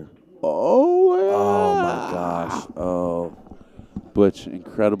good, brother. Oh, yeah. Oh, my gosh. Oh. Butch,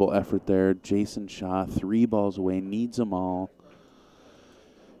 incredible effort there. Jayson Shaw, 3 balls away, needs them all.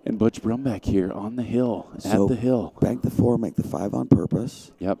 And Butch Brumback here on the hill, at the hill. Bank the 4, make the 5 on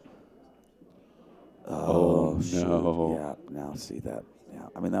purpose. Yep. Oh, no. Shoot. Yeah, now see that. Yeah,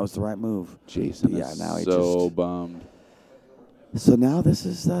 I mean, that was the right move. Jayson is now so bummed. So now this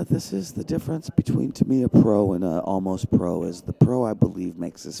is the difference between, to me, a pro and a almost pro. Is the pro, I believe,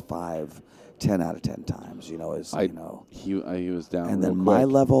 makes his 5 10 out of 10 times. He was down. And then real my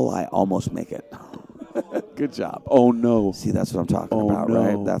quick. level, I almost make it. Good job. Oh no! See, that's what I'm talking about,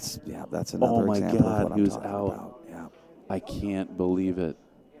 no. right? That's another my example God, of what he I'm was talking out. about. Yeah. I can't believe it.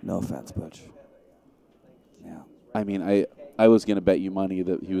 No offense, Butch. Yeah. I mean, I was going to bet you money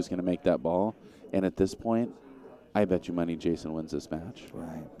that he was going to make that ball, and at this point, I bet you money Jayson wins this match.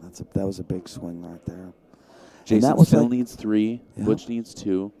 Right. That was a big swing right there. Jayson still needs 3. Yeah. Butch needs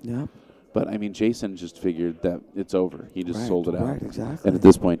 2. Yeah. But, I mean, Jayson just figured that it's over. He just sold it out. Right, exactly. And at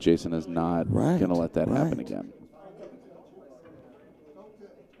this point, Jayson is not Right, going to let that happen right. again.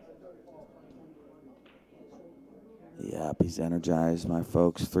 Yep, he's energized, my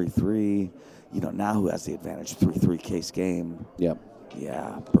folks. 3-3. Now who has the advantage? 3-3 case game. Yep.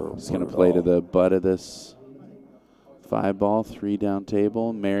 Yeah. He's going to play to the butt of this 5 ball, 3 down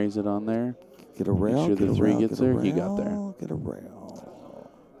table, marries it on there. Get a rail. Make sure the 3 gets there. He got there. Get a rail.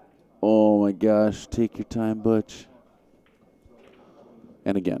 Oh, my gosh. Take your time, Butch.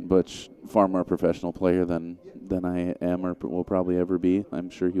 And again, Butch, far more professional player than I am or will probably ever be. I'm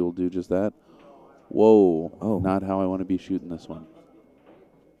sure he will do just that. Whoa. Oh. Not how I want to be shooting this one.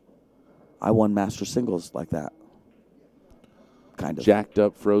 I won master singles like that. kind of. Jacked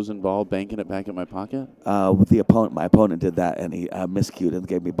up frozen ball, banking it back in my pocket? With the opponent, my opponent did that, and he miscued and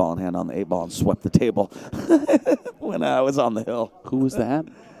gave me ball in hand on the 8-ball and swept the table when I was on the hill. Who was that?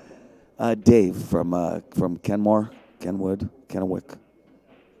 Dave from Kenwood, Kennewick,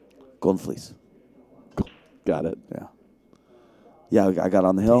 Golden Fleece. Got it. Yeah. Yeah, I got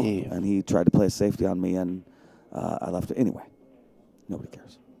on the hill, Dave. and he tried to play a safety on me, and I left it. Anyway, nobody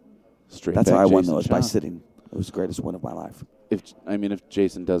cares. Straight That's back how I won, Jayson though, is by Shaw. sitting. It was the greatest win of my life. If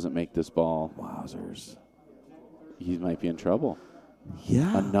Jayson doesn't make this ball, Wowzers. he might be in trouble.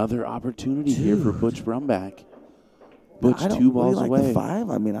 Yeah. Another opportunity here for Butch Brumback. Butch I don't 2 balls really away. like the 5.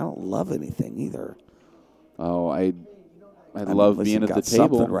 I mean, I don't love anything either. Oh, I love Unless being you at the got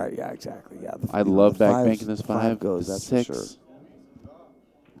table. something right. Yeah, exactly. Yeah. I love the back fives- banking this the 5. goes, The that's 6. for sure.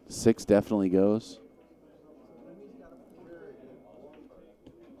 6 definitely goes.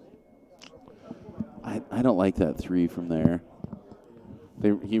 I don't like that 3 from there.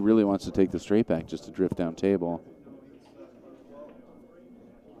 He really wants to take the straight back just to drift down table.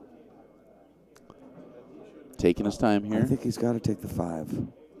 Taking his time here. I think he's got to take the 5.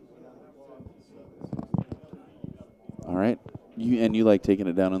 All right. You like taking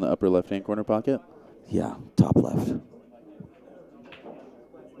it down in the upper left-hand corner pocket? Yeah, top left.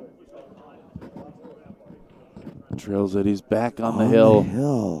 Trails it. He's back on the On hill. the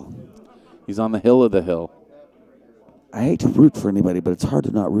hill. He's on the hill of the hill. I hate to root for anybody, but it's hard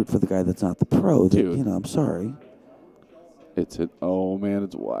to not root for the guy that's not the pro. That, Dude. I'm sorry. It's hit. Oh, man,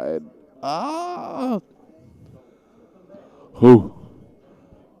 it's wide. Ah! Who?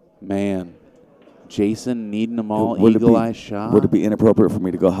 Man. Jayson needing them all. Eagle eye shot. Would it be inappropriate for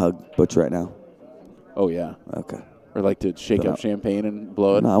me to go hug Butch right now? Oh, yeah. Okay. Or like to shake up champagne and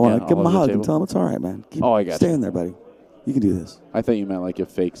blow it. No, I want to Yeah, give him all a over the hug and table. tell him it's all right, man. I got Stay you. in there, buddy. You can do this. I thought you meant like a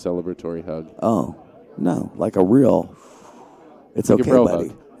fake celebratory hug. Oh, no. Like a real. It's Like a okay, bro buddy.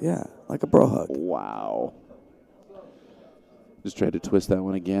 hug. Yeah, like a bro hug. Wow. Just tried to twist that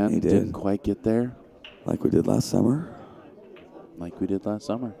one again. He did. Didn't quite get there Like we did last summer. like we did last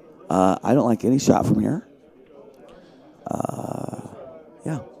summer. I don't like any shot from here.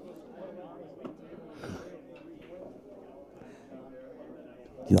 Yeah.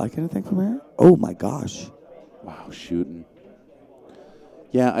 You like anything from here? Oh, my gosh. Wow, shooting.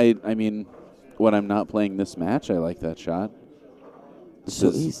 Yeah, I mean, when I'm not playing this match, I like that shot. So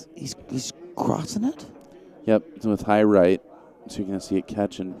he's crossing it? Yep, it's with high right, so you're going to see it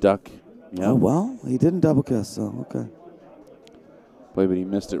catch and duck. Yep. Oh, well, he didn't double kiss, so okay. Boy, but he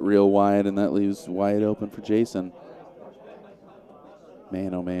missed it real wide, and that leaves wide open for Jayson.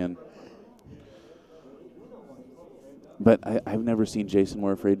 Man, oh, man. But I've never seen Jayson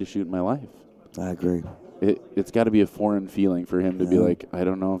more afraid to shoot in my life. I agree. It's got to be a foreign feeling for him to be like, I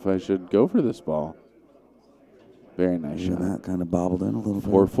don't know if I should go for this ball. Very nice Even shot. that kind of bobbled in a little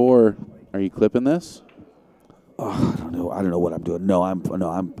bit. 4-4. Are you clipping this? Oh, I don't know. I don't know what I'm doing. No, I'm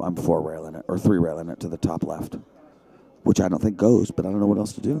 4 railing it or 3 railing it to the top left, which I don't think goes, but I don't know what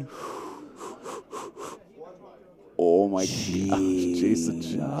else to do. Oh my gosh, Jayson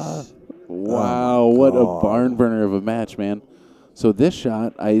Shaw. Wow, Oh, what a God. barn burner of a match, man. So this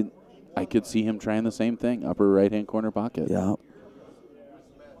shot, I could see him trying the same thing, upper right-hand corner pocket. Yeah.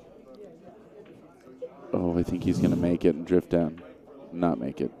 Oh, I think he's going to make it and drift down. Not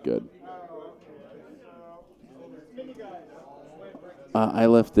make it. Good. I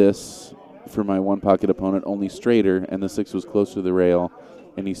left this for my one-pocket opponent only straighter, and the 6 was close to the rail,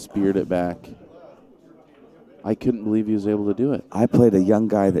 and he speared it back. I couldn't believe he was able to do it. I played a young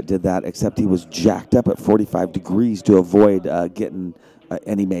guy that did that, except he was jacked up at 45 degrees to avoid getting,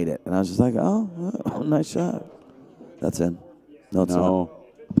 and he made it. And I was just like, oh, nice shot. That's in. No, it's not.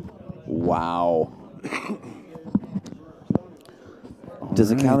 Wow. Does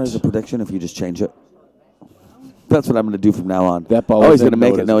it count as a prediction if you just change it? That's what I'm going to do from now on. That ball he's is in, going to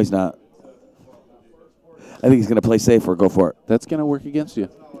make no, it. it No, isn't. he's not. I think he's going to play safe or go for it. That's going to work against you.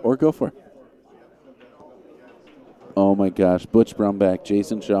 Or go for it. Oh, my gosh. Butch Brumback,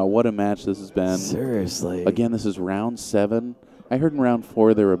 Jayson Shaw. What a match this has been. Seriously. Again, this is round 7. I heard in round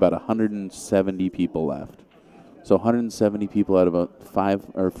 4 there were about 170 people left. So 170 people out of about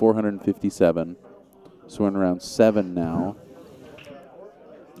 457. So we're in round 7 now.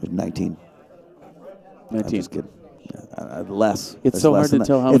 19. 19. I'm just kidding. Less. It's There's so less hard to than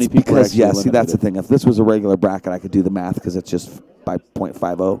tell that. how many It's people are because, actually yeah, see, that's the eliminated. thing. If this was a regular bracket, I could do the math because it's just by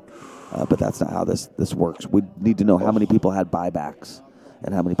 0.50. But that's not how this works. We need to know how many people had buybacks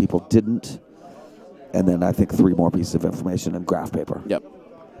and how many people didn't. And then I think 3 more pieces of information and graph paper. Yep.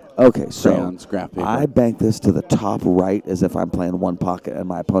 Okay, so Crayons, graph paper. I bank this to the top right as if I'm playing one pocket and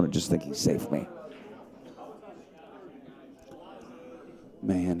my opponent just think he saved me.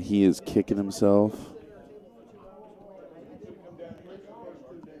 Man, he is kicking himself.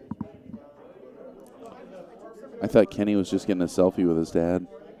 I thought Kenny was just getting a selfie with his dad.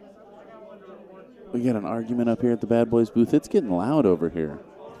 We got an argument up here at the Bad Boys booth. It's getting loud over here.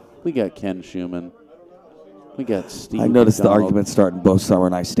 We got Ken Schumann. We got Steve. I noticed McDonald. the argument starting both Summer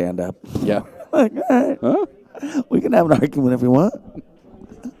and I stand up. Yeah. Like, all right, Huh? we can have an argument if we want.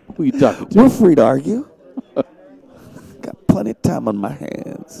 Who you talking to? We're free to argue. Got plenty of time on my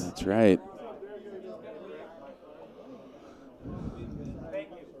hands. That's right.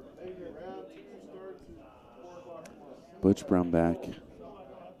 Butch Brumback.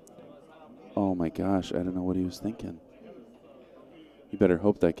 Oh my gosh, I don't know what he was thinking. You better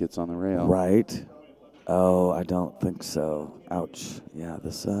hope that gets on the rail. Right. Oh, I don't think so. Ouch. Yeah,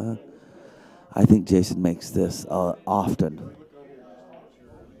 this, I think Jayson makes this often.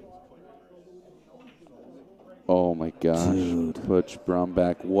 Oh my gosh. Dude. Butch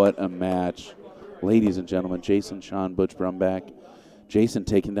Brumback. What a match. Ladies and gentlemen, Jayson, Sean, Butch Brumback. Jayson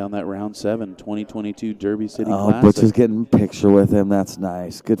taking down that round 7 2022 Derby City Classic. Butch is getting a picture with him. That's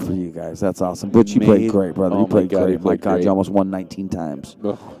nice. Good for you guys. That's awesome. Butch, you played great, brother. You played great. My God, you almost won 19 times.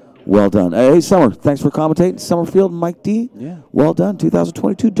 Ugh. Well done. Hey, Summer, thanks for commentating. Summerfield and Mike D. Yeah. Well done.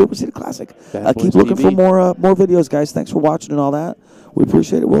 2022 Derby City Classic. Bad Keep Boys looking TV. for more videos, guys. Thanks for watching and all that. We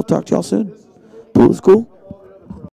appreciate it. We'll talk to y'all soon. Pool is cool.